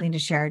have something to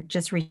share,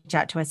 just reach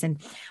out to us. And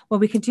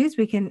what we can do is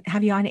we can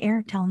have you on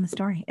air telling the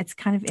story. It's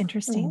kind of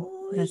interesting.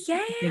 Oh, This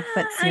yeah,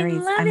 Bigfoot I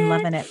series. love I'm it.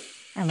 loving it.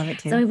 I love it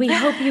too. So we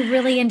hope you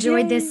really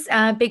enjoyed Yay. this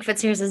Bigfoot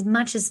series as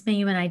much as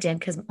you and I did,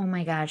 because oh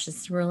my gosh,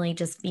 this really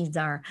just feeds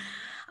our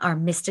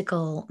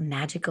mystical,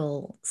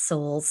 magical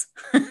souls.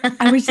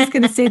 I was just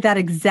going to say that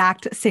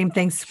exact same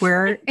thing.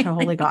 Swear to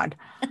holy God.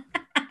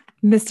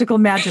 Mystical,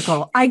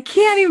 magical. I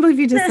can't even believe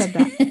you just said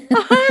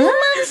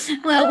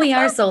that. Well, we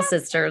are soul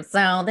sisters,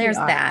 so there's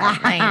are. that.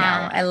 I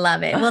know. I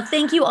love it. Well,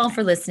 thank you all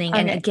for listening.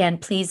 And Okay. again,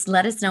 please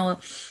let us know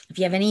if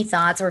you have any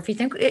thoughts, or if you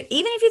think, even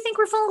if you think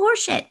we're full of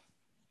horseshit,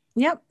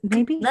 Yep,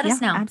 maybe. let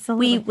us know.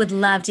 Absolutely. We would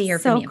love to hear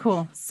from you.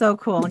 Cool. So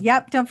cool.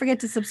 Yep. Don't forget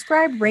to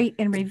subscribe, rate,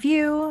 and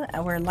review.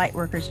 We're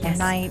Lightworkers Yes.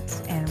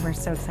 Unite, and we're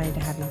so excited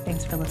to have you.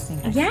 Thanks for listening.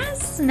 guys.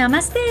 Yes.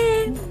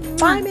 Namaste.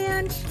 Bye,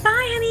 man.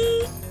 Bye,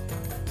 honey.